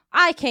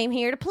 I came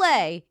here to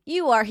play.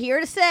 You are here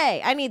to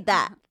say. I need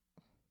that.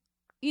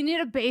 You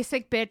need a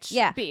basic bitch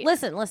Yeah. beat.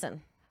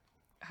 Listen.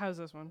 How's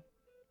this one?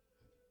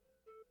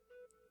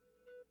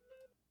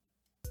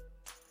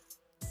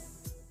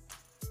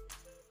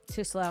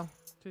 Too slow.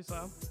 Too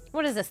slow.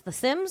 What is this? The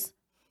Sims?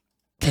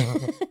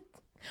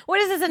 What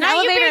is this? An now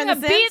you elevator being in a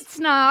the Sims? beat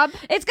snob.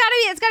 It's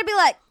gotta be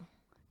like.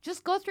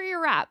 Just go through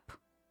your rap.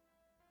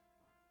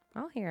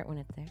 I'll hear it when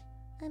it's there.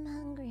 I'm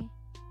hungry.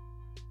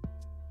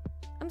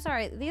 I'm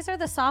sorry. These are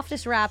the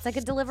softest raps. I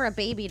could deliver a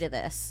baby to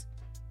this.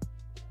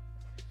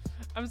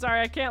 I'm sorry,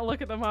 I can't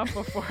look at them up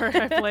before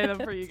I play them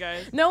for you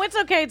guys. No, it's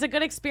okay. It's a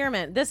good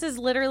experiment. This is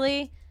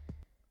literally.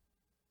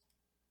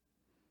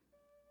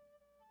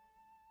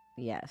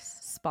 Yes,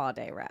 spa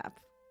day rap.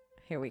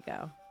 Here we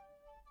go.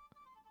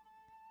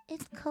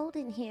 It's cold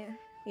in here.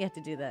 You have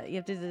to do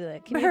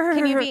that.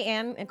 Can you be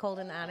Anne and cold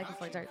in the attic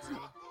before it starts?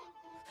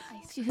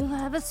 Do you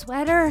have a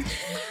sweater?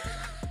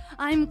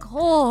 I'm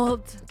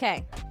cold.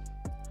 Okay.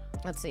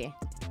 Let's see.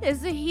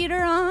 Is the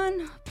heater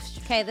on?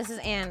 Okay, this is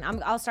Anne.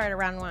 I'll start at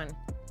round 1.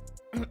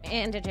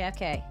 Anne to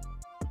JFK.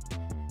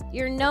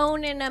 You're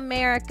known in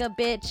America,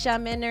 bitch.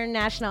 I'm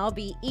international. I'll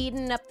be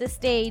eating up the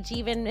stage,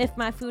 even if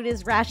my food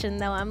is ration.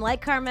 Though I'm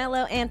like Carmelo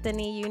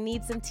Anthony, you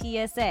need some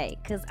TSA,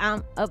 cause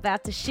I'm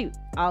about to shoot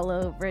all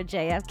over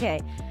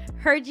JFK.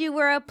 Heard you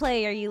were a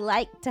player, you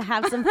like to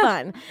have some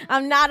fun.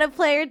 I'm not a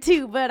player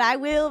too, but I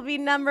will be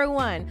number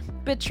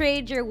 1.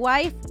 Betrayed your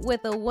wife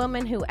with a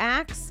woman who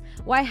acts.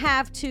 Why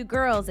have 2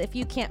 girls if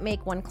you can't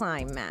make one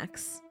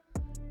climax?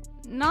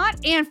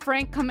 Not Anne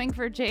Frank coming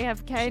for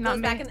JFK. She Not goes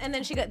me. back and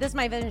then this is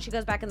my vision. She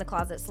goes back in the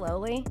closet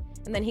slowly,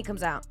 and then he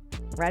comes out.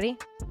 Ready?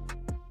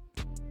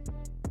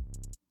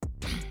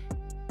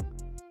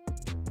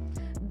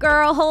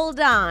 Girl,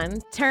 hold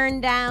on. Turn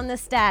down the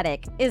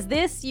static. Is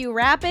this you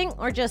rapping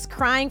or just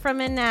crying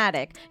from an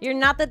attic? You're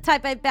not the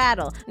type I'd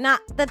battle, not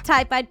the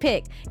type I'd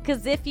pick.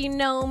 Cause if you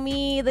know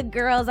me, the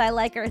girls I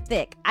like are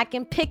thick. I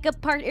can pick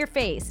apart your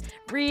face,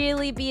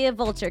 really be a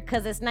vulture.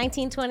 Cause it's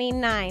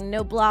 1929,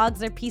 no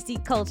blogs or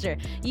PC culture.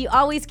 You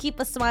always keep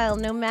a smile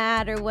no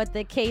matter what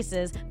the case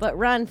is. But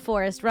run,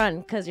 Forrest,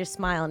 run, cause your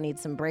smile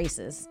needs some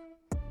braces.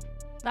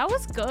 That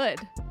was good.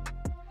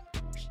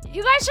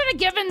 You guys should have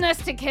given this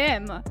to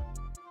Kim.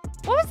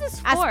 What was this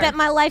for? I spent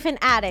my life in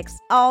attics,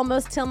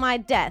 almost till my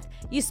death.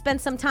 You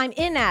spent some time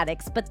in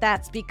attics, but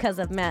that's because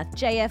of meth.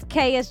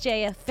 JFK is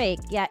JF fake.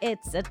 Yeah,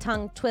 it's a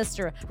tongue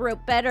twister.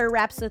 Wrote better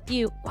raps with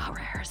you while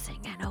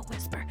rehearsing in a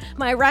whisper.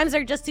 My rhymes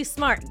are just too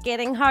smart,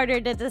 getting harder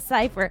to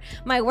decipher.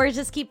 My words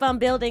just keep on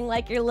building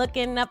like you're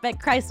looking up at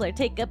Chrysler.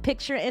 Take a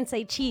picture and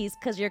say cheese,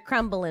 cause you're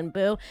crumbling,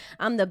 boo.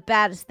 I'm the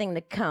baddest thing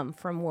to come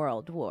from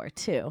World War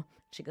II.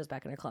 She goes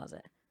back in her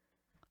closet.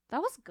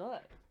 That was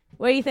good.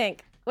 What do you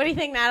think? What do you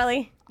think,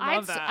 Natalie?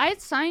 Love that. I'd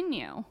sign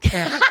you.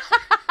 Can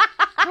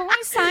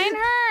we sign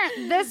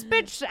her? This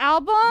bitch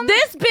album?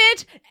 This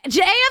bitch,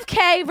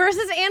 JFK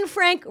versus Anne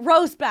Frank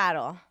roast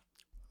battle.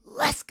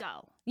 Let's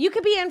go. You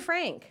could be Anne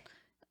Frank.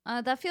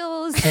 That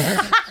feels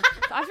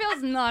that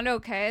feels not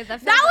okay.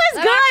 That was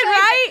good,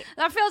 right?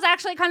 That feels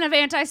actually kind of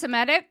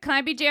anti-Semitic. Can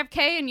I be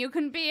JFK and you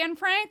can be Anne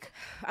Frank?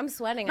 I'm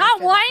sweating.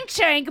 Not after that.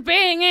 Wangshank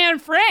being Anne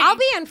Frank. I'll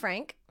be Anne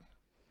Frank.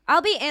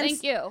 I'll be Anne.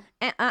 Thank you.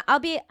 I'll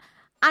be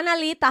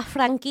Analita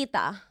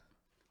Franquita.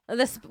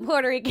 This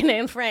Puerto Rican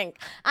Anne Frank.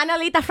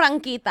 Analita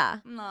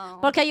Franquita. No.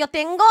 Porque yo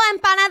tengo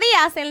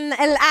empanadillas en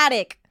el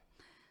attic.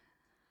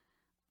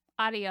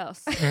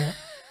 Adios.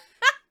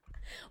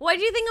 What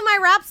did you think of my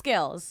rap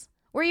skills?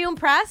 Were you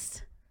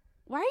impressed?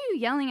 Why are you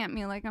yelling at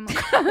me like I'm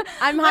a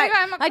I'm like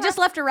hyped. I just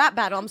left a rap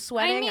battle. I'm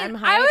sweating. I'm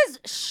hyped. I was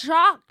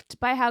shocked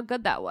by how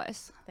good that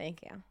was.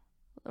 Thank you.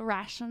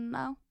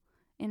 Rational,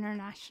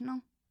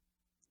 international.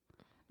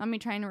 Not me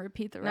trying to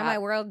repeat the Now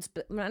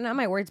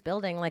my words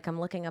building like I'm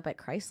looking up at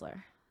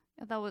Chrysler.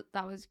 Yeah,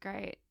 that was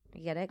great.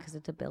 You get it? Because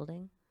it's a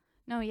building.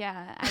 No,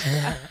 yeah.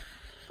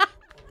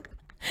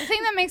 The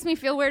thing that makes me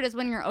feel weird is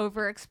when you're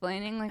over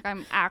explaining like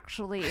I'm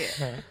actually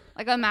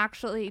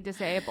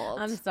disabled.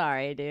 I'm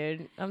sorry,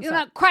 dude. You're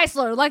not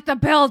Chrysler, like the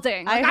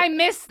building. Like, I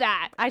missed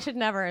that. I should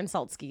never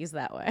insult skis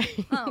that way.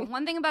 Oh,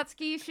 one thing about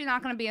skis, she's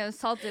not going to be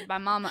assaulted by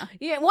mama.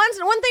 Yeah, one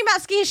thing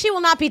about skis, she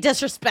will not be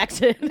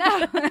disrespected.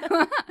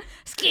 No.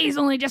 Skis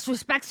only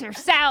disrespects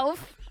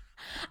herself.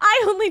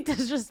 I only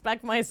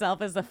disrespect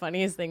myself is the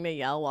funniest thing to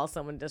yell while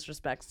someone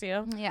disrespects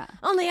you. Yeah.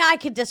 Only I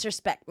could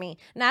disrespect me.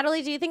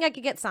 Natalie, do you think I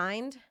could get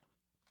signed?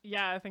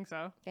 Yeah, I think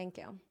so. Thank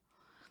you.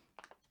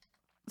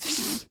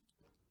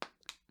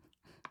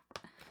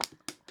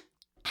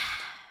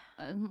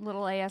 A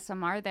little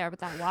ASMR there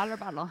with that water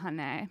bottle,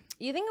 honey.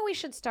 You think we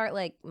should start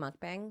like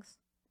mukbangs?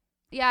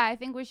 Yeah, I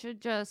think we should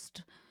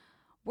just.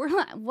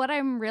 What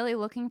I'm really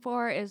looking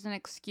for is an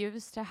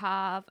excuse to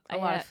have A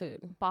lot of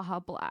food. Baja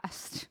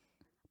Blast.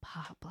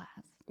 Baja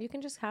Blast. You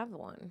can just have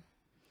one.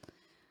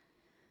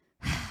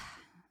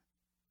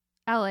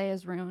 LA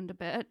is ruined,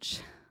 bitch.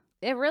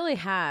 It really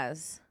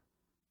has.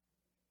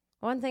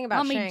 One thing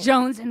about Mommy Shank.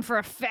 Jones in for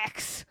a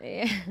fix.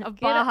 Yeah. Of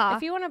Get Baja.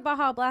 if you want a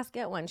Baja Blast,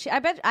 get one.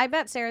 I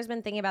bet Sarah's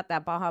been thinking about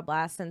that Baja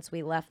Blast since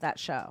we left that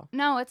show.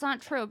 No, it's not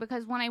true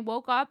because when I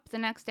woke up the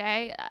next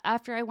day,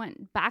 after I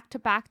went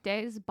back-to-back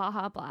days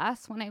Baja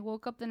Blast, when I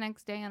woke up the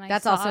next day and I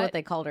That's saw also it, what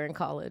they called her in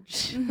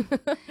college.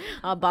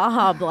 A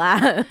Baja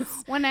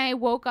Blast. when I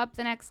woke up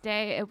the next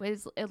day, it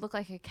looked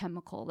like a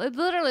chemical. It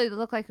literally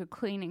looked like a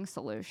cleaning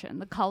solution,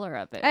 the color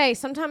of it. Hey,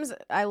 sometimes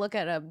I look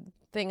at a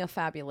thing of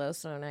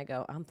Fabuloso and I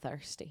go, I'm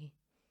thirsty.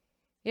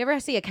 You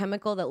ever see a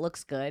chemical that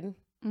looks good?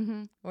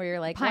 Mm-hmm. Where you're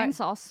like, Pine what?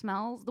 Sol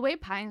smells. The way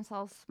Pine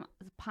Sol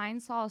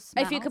smells.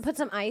 If you could put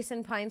some ice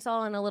and Pine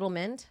Sol and a little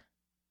mint.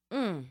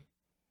 I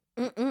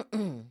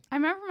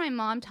remember my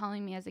mom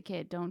telling me as a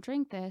kid, don't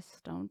drink this,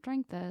 don't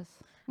drink this.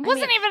 It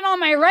wasn't even on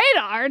my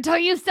radar until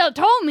you still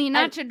told me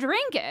not to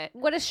drink it.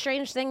 What a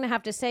strange thing to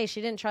have to say.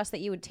 She didn't trust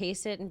that you would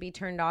taste it and be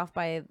turned off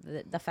by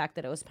the fact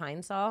that it was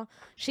Pine Sol.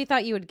 She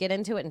thought you would get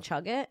into it and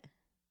chug it.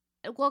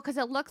 Well, because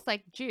it looks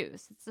like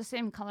juice. It's the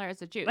same color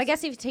as a juice. I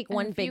guess if you take And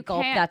one if big you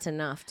gulp, can't- that's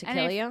enough to and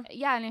kill if- you.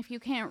 Yeah, and if you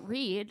can't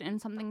read and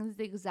something is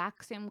the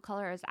exact same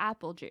color as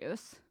apple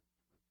juice.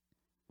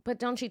 But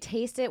don't you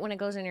taste it when it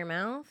goes in your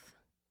mouth?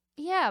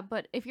 Yeah,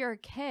 but if you're a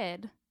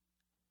kid.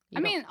 You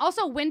I don't- mean,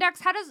 also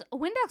Windex,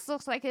 Windex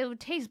looks like it would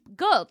taste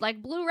good,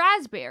 like blue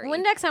raspberry.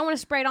 Windex, I want to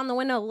spray it on the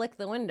window, lick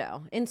the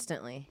window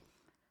instantly.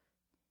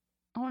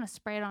 I want to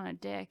spray it on a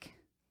dick.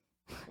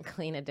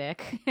 Clean a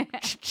dick.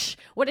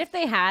 What if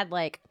they had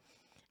like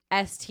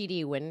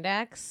STD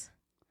Windex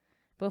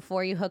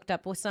before you hooked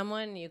up with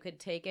someone? You could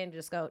take it and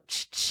just go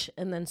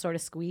and then sort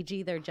of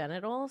squeegee their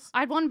genitals.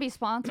 I'd want to be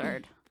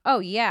sponsored. Oh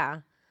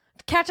yeah,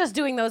 catch us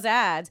doing those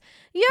ads.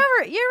 You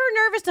ever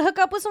nervous to hook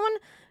up with someone?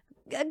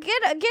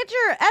 Get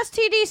your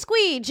STD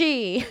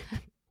squeegee.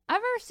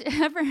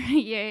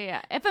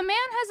 Yeah. If a man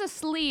has a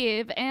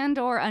sleeve and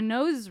or a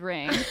nose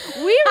ring,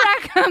 we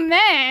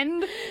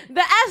recommend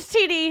The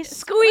STD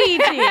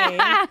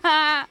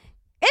squeegee.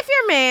 If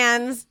your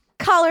man's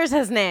colors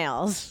his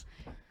nails,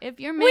 if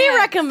your man we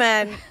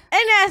recommend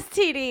an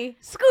STD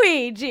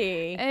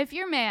squeegee. If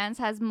your man's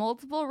has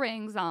multiple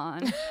rings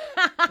on,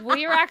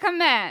 we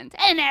recommend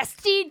an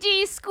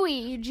STD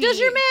squeegee. Does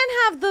your man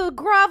have the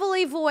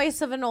grovelly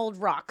voice of an old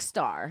rock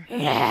star?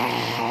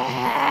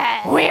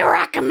 Yes. We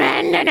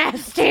recommend an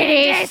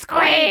STD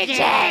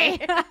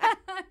squeegee.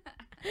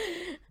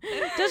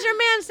 Does your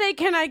man say,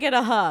 "Can I get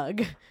a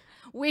hug"?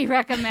 We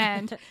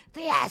recommend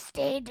the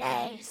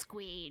STD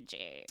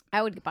squeegee.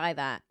 I would buy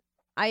that.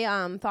 I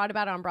thought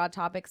about it on Broad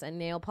Topics and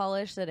nail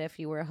polish that if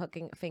you were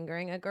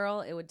fingering a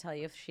girl, it would tell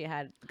you if she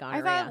had I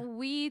gonorrhea. thought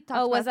we talked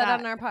Oh, about was that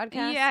on our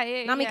podcast?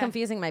 Yeah. Not me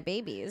confusing my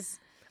babies.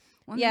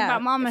 One thing Yeah,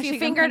 about Mama, if you she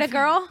fingered a confused-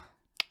 girl,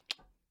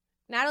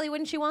 Natalie,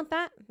 wouldn't you want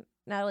that?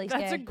 Natalie's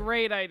That's gay. a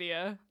great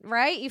idea.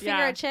 Right? You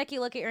finger Yeah. a chick, you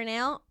look at your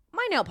nail.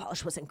 My nail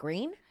polish wasn't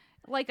green.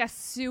 like a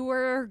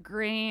sewer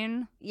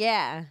green.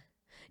 Yeah.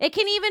 It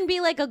can even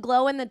be like a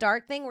glow in the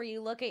dark thing where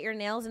you look at your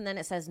nails and then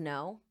it says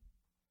no.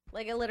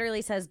 Like it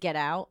literally says get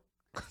out.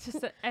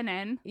 Just an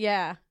N.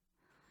 Yeah.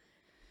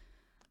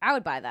 I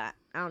would buy that.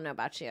 I don't know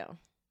about you.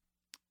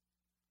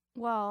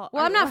 Well,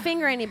 Well, I'm not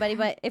fingering anybody,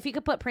 but if you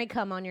could put pre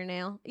cum on your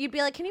nail, you'd be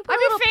like, can you put a I'd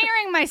little be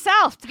fingering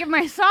myself to give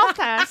myself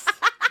test.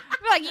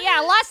 I'd be like,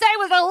 yeah, last night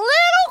was a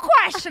little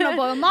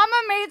questionable.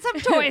 Mama made some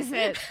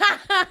choices.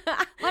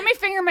 Let me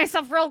finger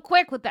myself real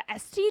quick with the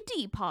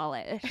STD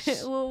polish.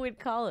 what we'd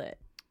call it?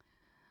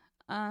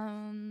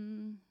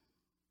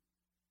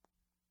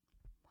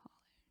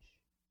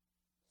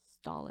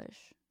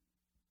 Stallish.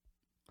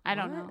 I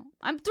don't What? know.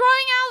 I'm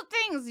throwing out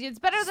things. It's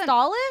better than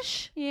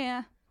Stallish?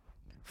 yeah.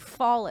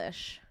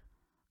 Fallish.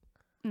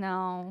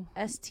 No.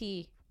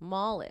 ST.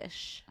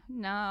 Mallish.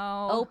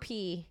 No. OP.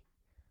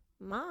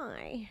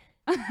 My.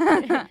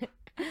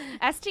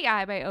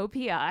 STI by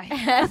OPI.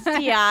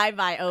 STI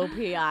by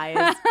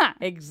OPI is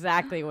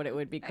exactly what it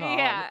would be called.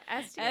 Yeah.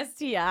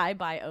 STI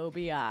by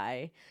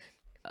OBI.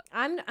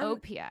 I'm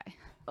OPI.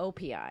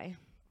 OPI.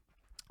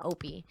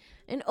 Opie.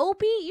 And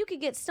Opie, you could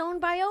get stoned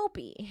by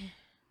Opie.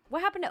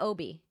 What happened to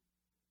Obi?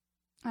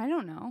 I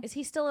don't know. Is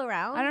he still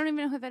around? I don't even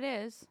know who that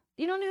is.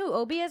 You don't know who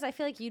Obi is? I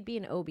feel like you'd be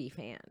an Obi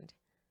fan.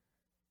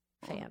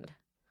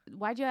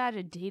 Why'd you add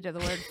a D to the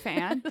word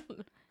fan?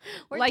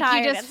 We're like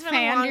tired. you just It's been a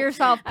fanned long-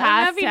 yourself I don't know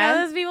past if you know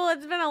tense? this, people.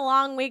 It's been a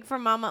long week for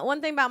Mama.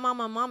 One thing about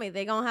Mama and Mommy,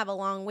 they gonna have a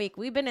long week.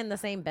 We've been in the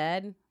same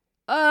bed.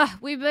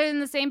 We've been in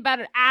the same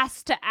bed,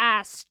 ass to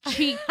ass,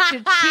 cheek to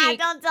cheek,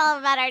 Don't tell them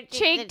about our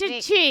cheek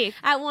to cheek.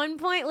 At one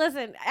point,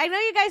 listen, I know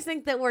you guys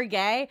think that we're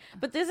gay,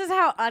 but this is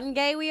how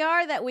ungay we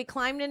are, that we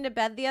climbed into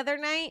bed the other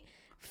night,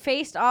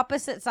 faced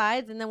opposite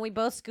sides, and then we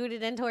both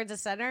scooted in towards the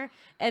center,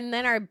 and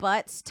then our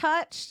butts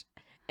touched,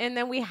 and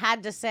then we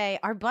had to say,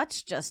 our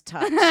butts just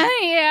touched.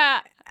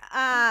 Yeah.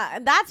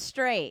 That's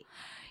straight.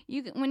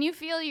 When you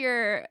feel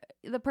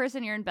the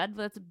person you're in bed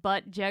with's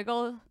butt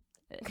jiggle,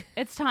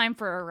 it's time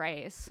for a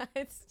raise.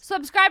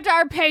 Subscribe to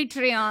our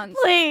Patreons.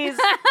 Please.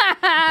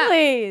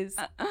 Please.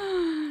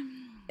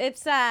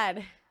 It's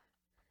sad.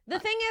 The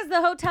thing is,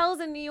 the hotels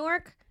in New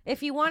York,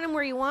 if you want them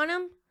where you want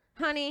them,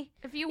 honey,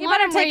 If you you want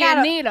better them where take out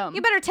you a- need them.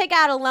 you better take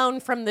out a loan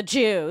from the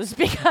Jews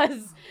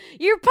because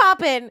you're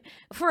popping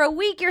for a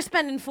week. You're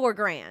spending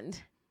 $4,000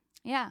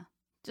 Yeah.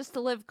 Just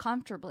to live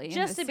comfortably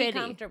just in to the city. be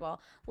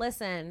comfortable.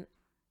 Listen,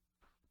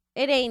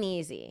 it ain't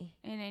easy.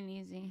 It ain't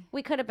easy.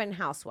 We could have been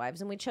housewives,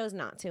 and we chose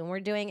not to. And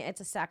we're doing it.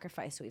 It's a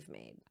sacrifice we've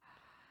made.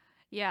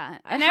 Yeah.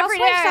 And And every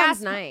day housewife I sounds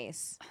ask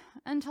nice.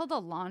 until the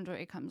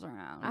laundry comes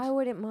around. I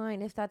wouldn't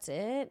mind if that's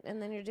it,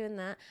 and then you're doing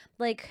that.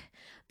 Like,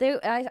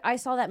 I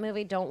saw that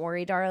movie, Don't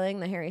Worry, Darling,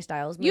 the Harry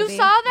Styles movie. You saw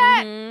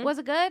that? Mhm. Was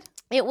it good?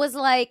 It was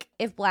like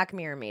if Black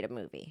Mirror made a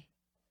movie.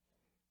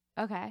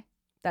 Okay.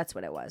 That's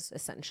what it was,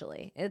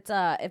 essentially. It's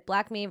if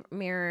Black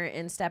Mirror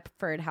and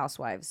Stepford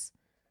Housewives,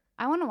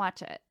 I want to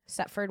watch it.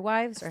 Stepford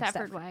Wives, or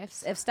Stepford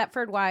Wives. If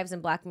Stepford Wives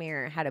and Black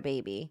Mirror had a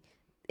baby,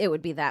 it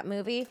would be that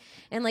movie.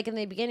 And like in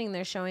the beginning,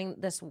 they're showing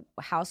this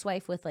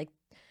housewife with like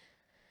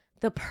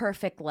the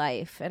perfect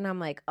life, and I'm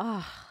like,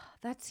 oh,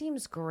 that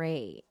seems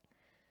great.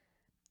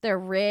 They're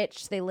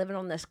rich. They live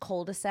on this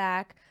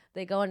cul-de-sac.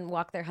 They go and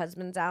walk their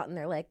husbands out, and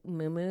they're like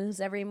moo-moos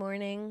every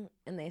morning,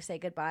 and they say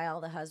goodbye. All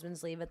the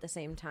husbands leave at the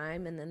same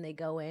time, and then they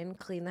go in,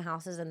 clean the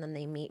houses, and then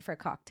they meet for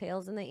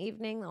cocktails in the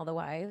evening, all the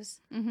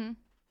wives. Mm-hmm.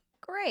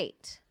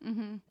 Great.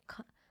 Mm-hmm.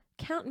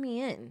 Count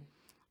me in.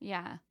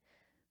 Yeah.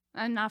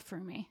 Not for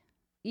me.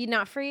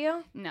 Not for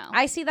you? No.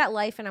 I see that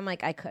life, and I'm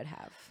like, I could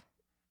have.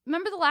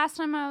 Remember the last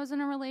time I was in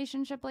a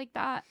relationship like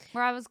that?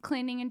 Where I was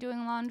cleaning and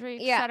doing laundry,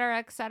 Yeah. et cetera,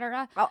 et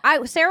cetera?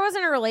 Oh, Sarah was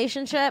in a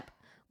relationship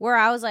where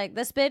I was like,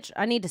 this bitch,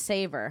 I need to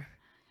save her.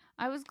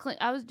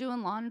 I was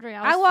doing laundry.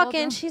 I walk still in,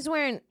 doing- she's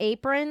wearing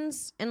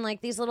aprons and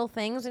like these little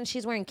things, and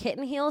she's wearing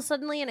kitten heels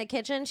suddenly in a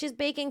kitchen. She's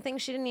baking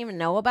things she didn't even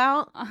know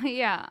about.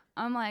 Yeah.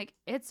 I'm like,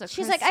 it's a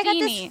She's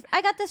crostini. like,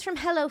 I got this from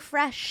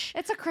HelloFresh.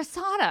 It's a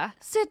crostata.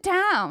 Sit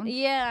down.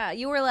 Yeah,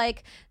 you were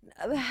like,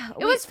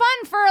 It was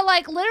fun for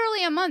like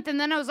literally a month, and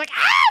then I was like,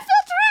 I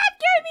feel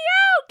trapped. Get me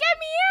out.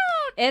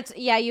 Get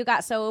me out. you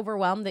got so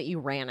overwhelmed that you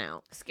ran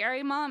out.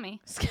 Scary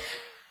mommy.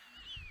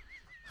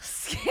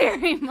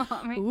 Scary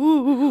mommy.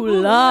 Ooh,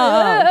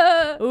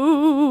 love.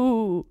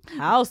 Ooh,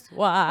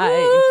 housewife.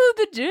 Ooh,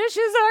 the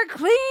dishes are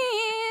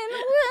clean.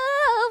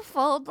 We'll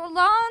fold the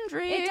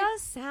laundry. It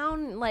does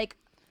sound like,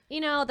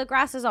 the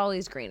grass is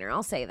always greener.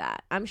 I'll say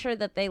that. I'm sure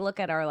that they look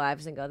at our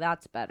lives and go,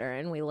 that's better.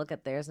 And we look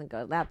at theirs and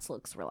go, that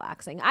looks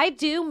relaxing. I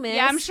do miss.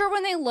 Yeah, I'm sure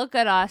when they look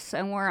at us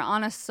and we're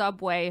on a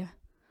subway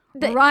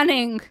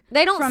running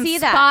they don't from see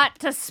that. spot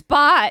to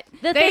spot,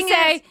 The they thing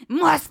say,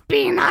 must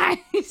be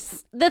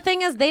nice. The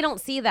thing is, they don't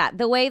see that.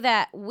 The way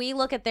that we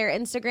look at their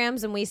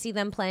Instagrams and we see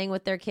them playing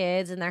with their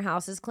kids and their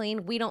house is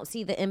clean, we don't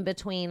see the in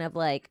between of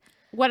like,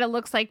 What it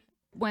looks like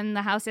when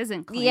the house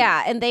isn't clean.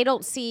 yeah, and they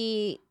don't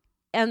see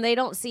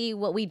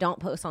what we don't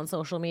post on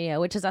social media,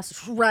 which is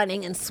us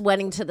running and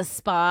sweating to the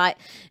spot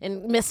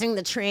and missing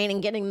the train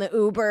and getting the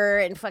Uber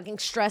and fucking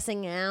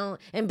stressing out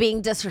and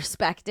being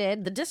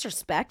disrespected. The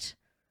disrespect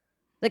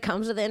that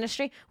comes with the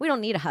industry. We don't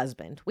need a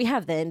husband. We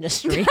have the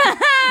industry.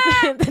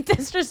 The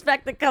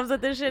disrespect that comes with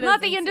this shit Not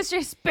is the insane.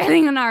 industry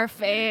spitting in our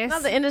face.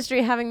 Not the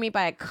industry having me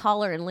by a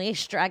collar and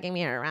leash, dragging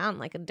me around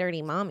like a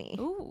dirty mommy.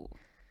 Ooh,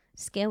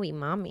 Scary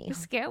mommy.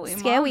 scary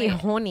Scary, mommy.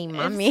 horny If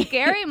mommy.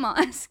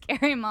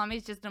 Scary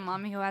mommy's just a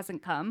mommy who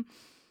hasn't come.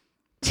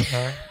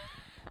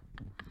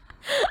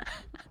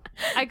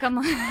 I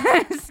come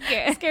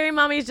scared. Scary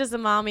mommy's just a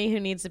mommy who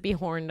needs to be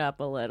horned up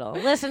a little.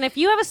 Listen, if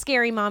you have a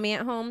scary mommy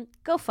at home,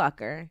 go fuck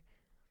her.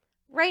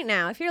 Right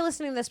now, if you're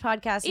listening to this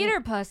podcast, Eat and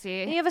her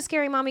pussy. you have a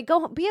scary mommy,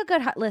 go be a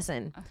good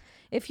listen.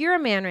 If you're a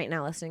man right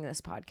now listening to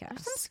this There's podcast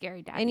some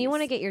scary daddies. and you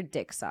want to get your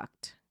dick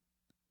sucked,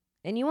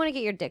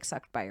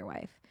 by your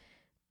wife,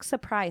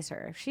 surprise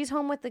her. If she's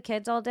home with the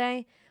kids all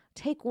day,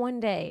 take one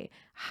day.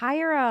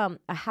 Hire a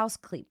house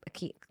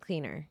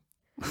cleaner.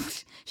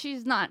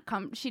 She's not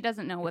she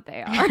doesn't know what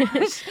they are.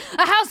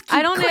 A house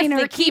I don't know cleaner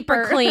if they keep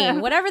her keeper. clean.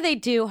 Whatever they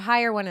do,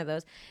 hire one of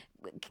those.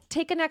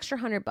 Take an extra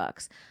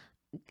 $100.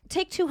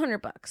 Take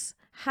 $200.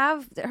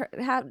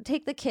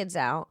 Take the kids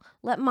out.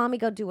 Let mommy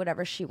go do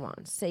whatever she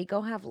wants. Say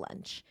go have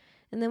lunch,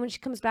 and then when she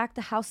comes back,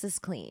 the house is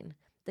clean.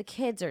 The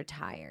kids are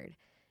tired.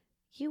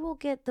 You will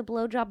get the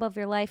blowjob of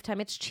your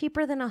lifetime. It's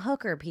cheaper than a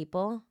hooker,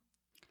 people.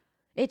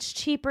 It's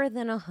cheaper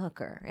than a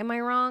hooker. Am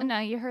I wrong? No,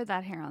 you heard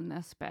that here on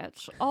this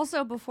bitch.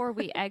 Also, before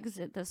we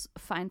exit this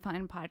fine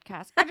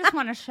podcast, I just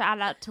want to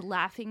shout out to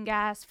Laughing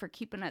Gas for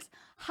keeping us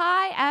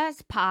high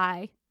as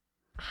pie.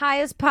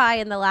 High as pie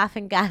in the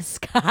laughing gas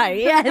sky.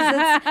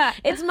 Yes,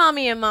 it's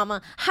mommy and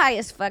mama. High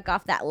as fuck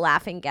off that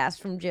laughing gas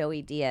from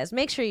Joey Diaz.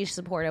 Make sure you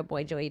support our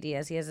boy Joey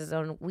Diaz. He has his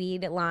own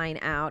weed line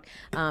out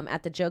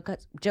at the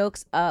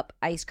Jokes Up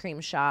ice cream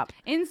shop.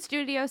 In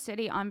Studio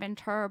City on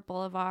Ventura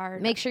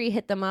Boulevard. Make sure you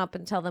hit them up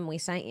and tell them we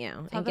sent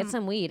you and get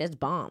some weed. It's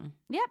bomb.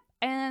 Yep.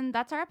 And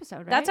that's our episode,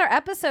 right? That's our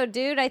episode,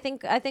 dude. I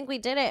think we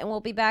did it, and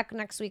we'll be back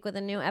next week with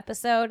a new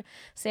episode.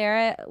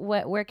 Sarah,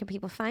 where can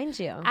people find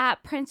you?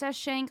 At Princess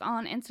Shank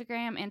on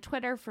Instagram and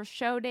Twitter for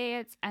show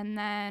dates. And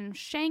then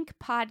Shank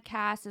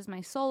Podcast is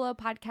my solo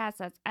podcast.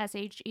 That's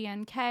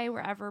SHENK,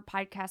 wherever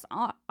podcasts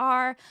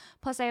are.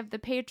 Plus, I have the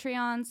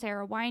Patreon,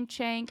 Sarah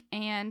Wineshank.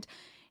 And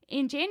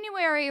in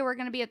January, we're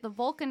going to be at the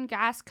Vulcan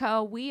Gas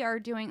Co. We are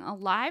doing a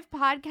live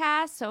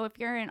podcast. So if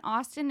you're in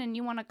Austin and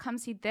you want to come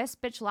see this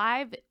bitch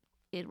live,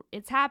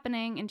 it's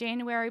happening in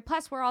January.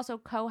 Plus, we're also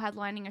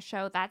co-headlining a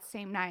show that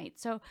same night.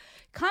 So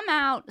come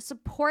out,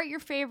 support your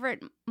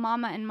favorite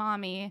mama and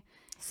mommy.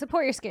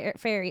 Support your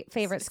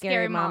favorite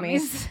scary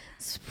mommies. mommies.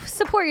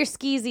 Support your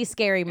skeezy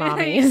scary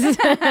mommies.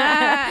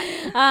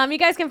 You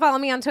guys can follow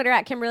me on Twitter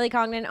at Kimberly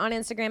Congdon, on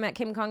Instagram at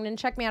Kim Congdon.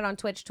 Check me out on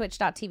Twitch,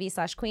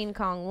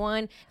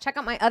 twitch.tv/QueenKong1. Check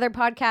out my other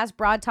podcast,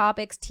 Broad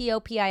Topics,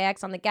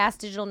 TOPIX, on the Gas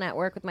Digital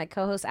Network with my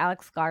co-host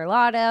Alex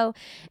Garlotto.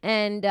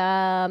 And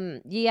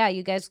yeah,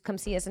 you guys come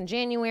see us in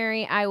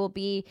January. I will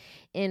be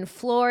in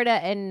Florida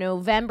in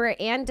November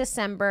and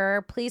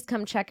December. Please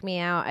come check me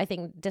out. I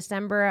think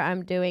December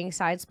I'm doing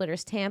Side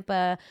Splitters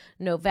Tampa.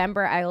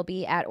 November I will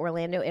be at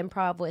Orlando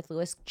Improv with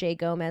Luis J.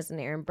 Gomez and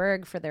Aaron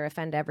Berg for their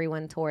Offend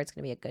Everyone tour. It's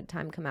going to be a good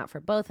time. Come out for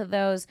both of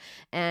those.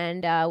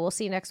 And we'll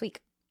see you next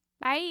week.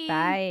 Bye.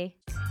 Bye.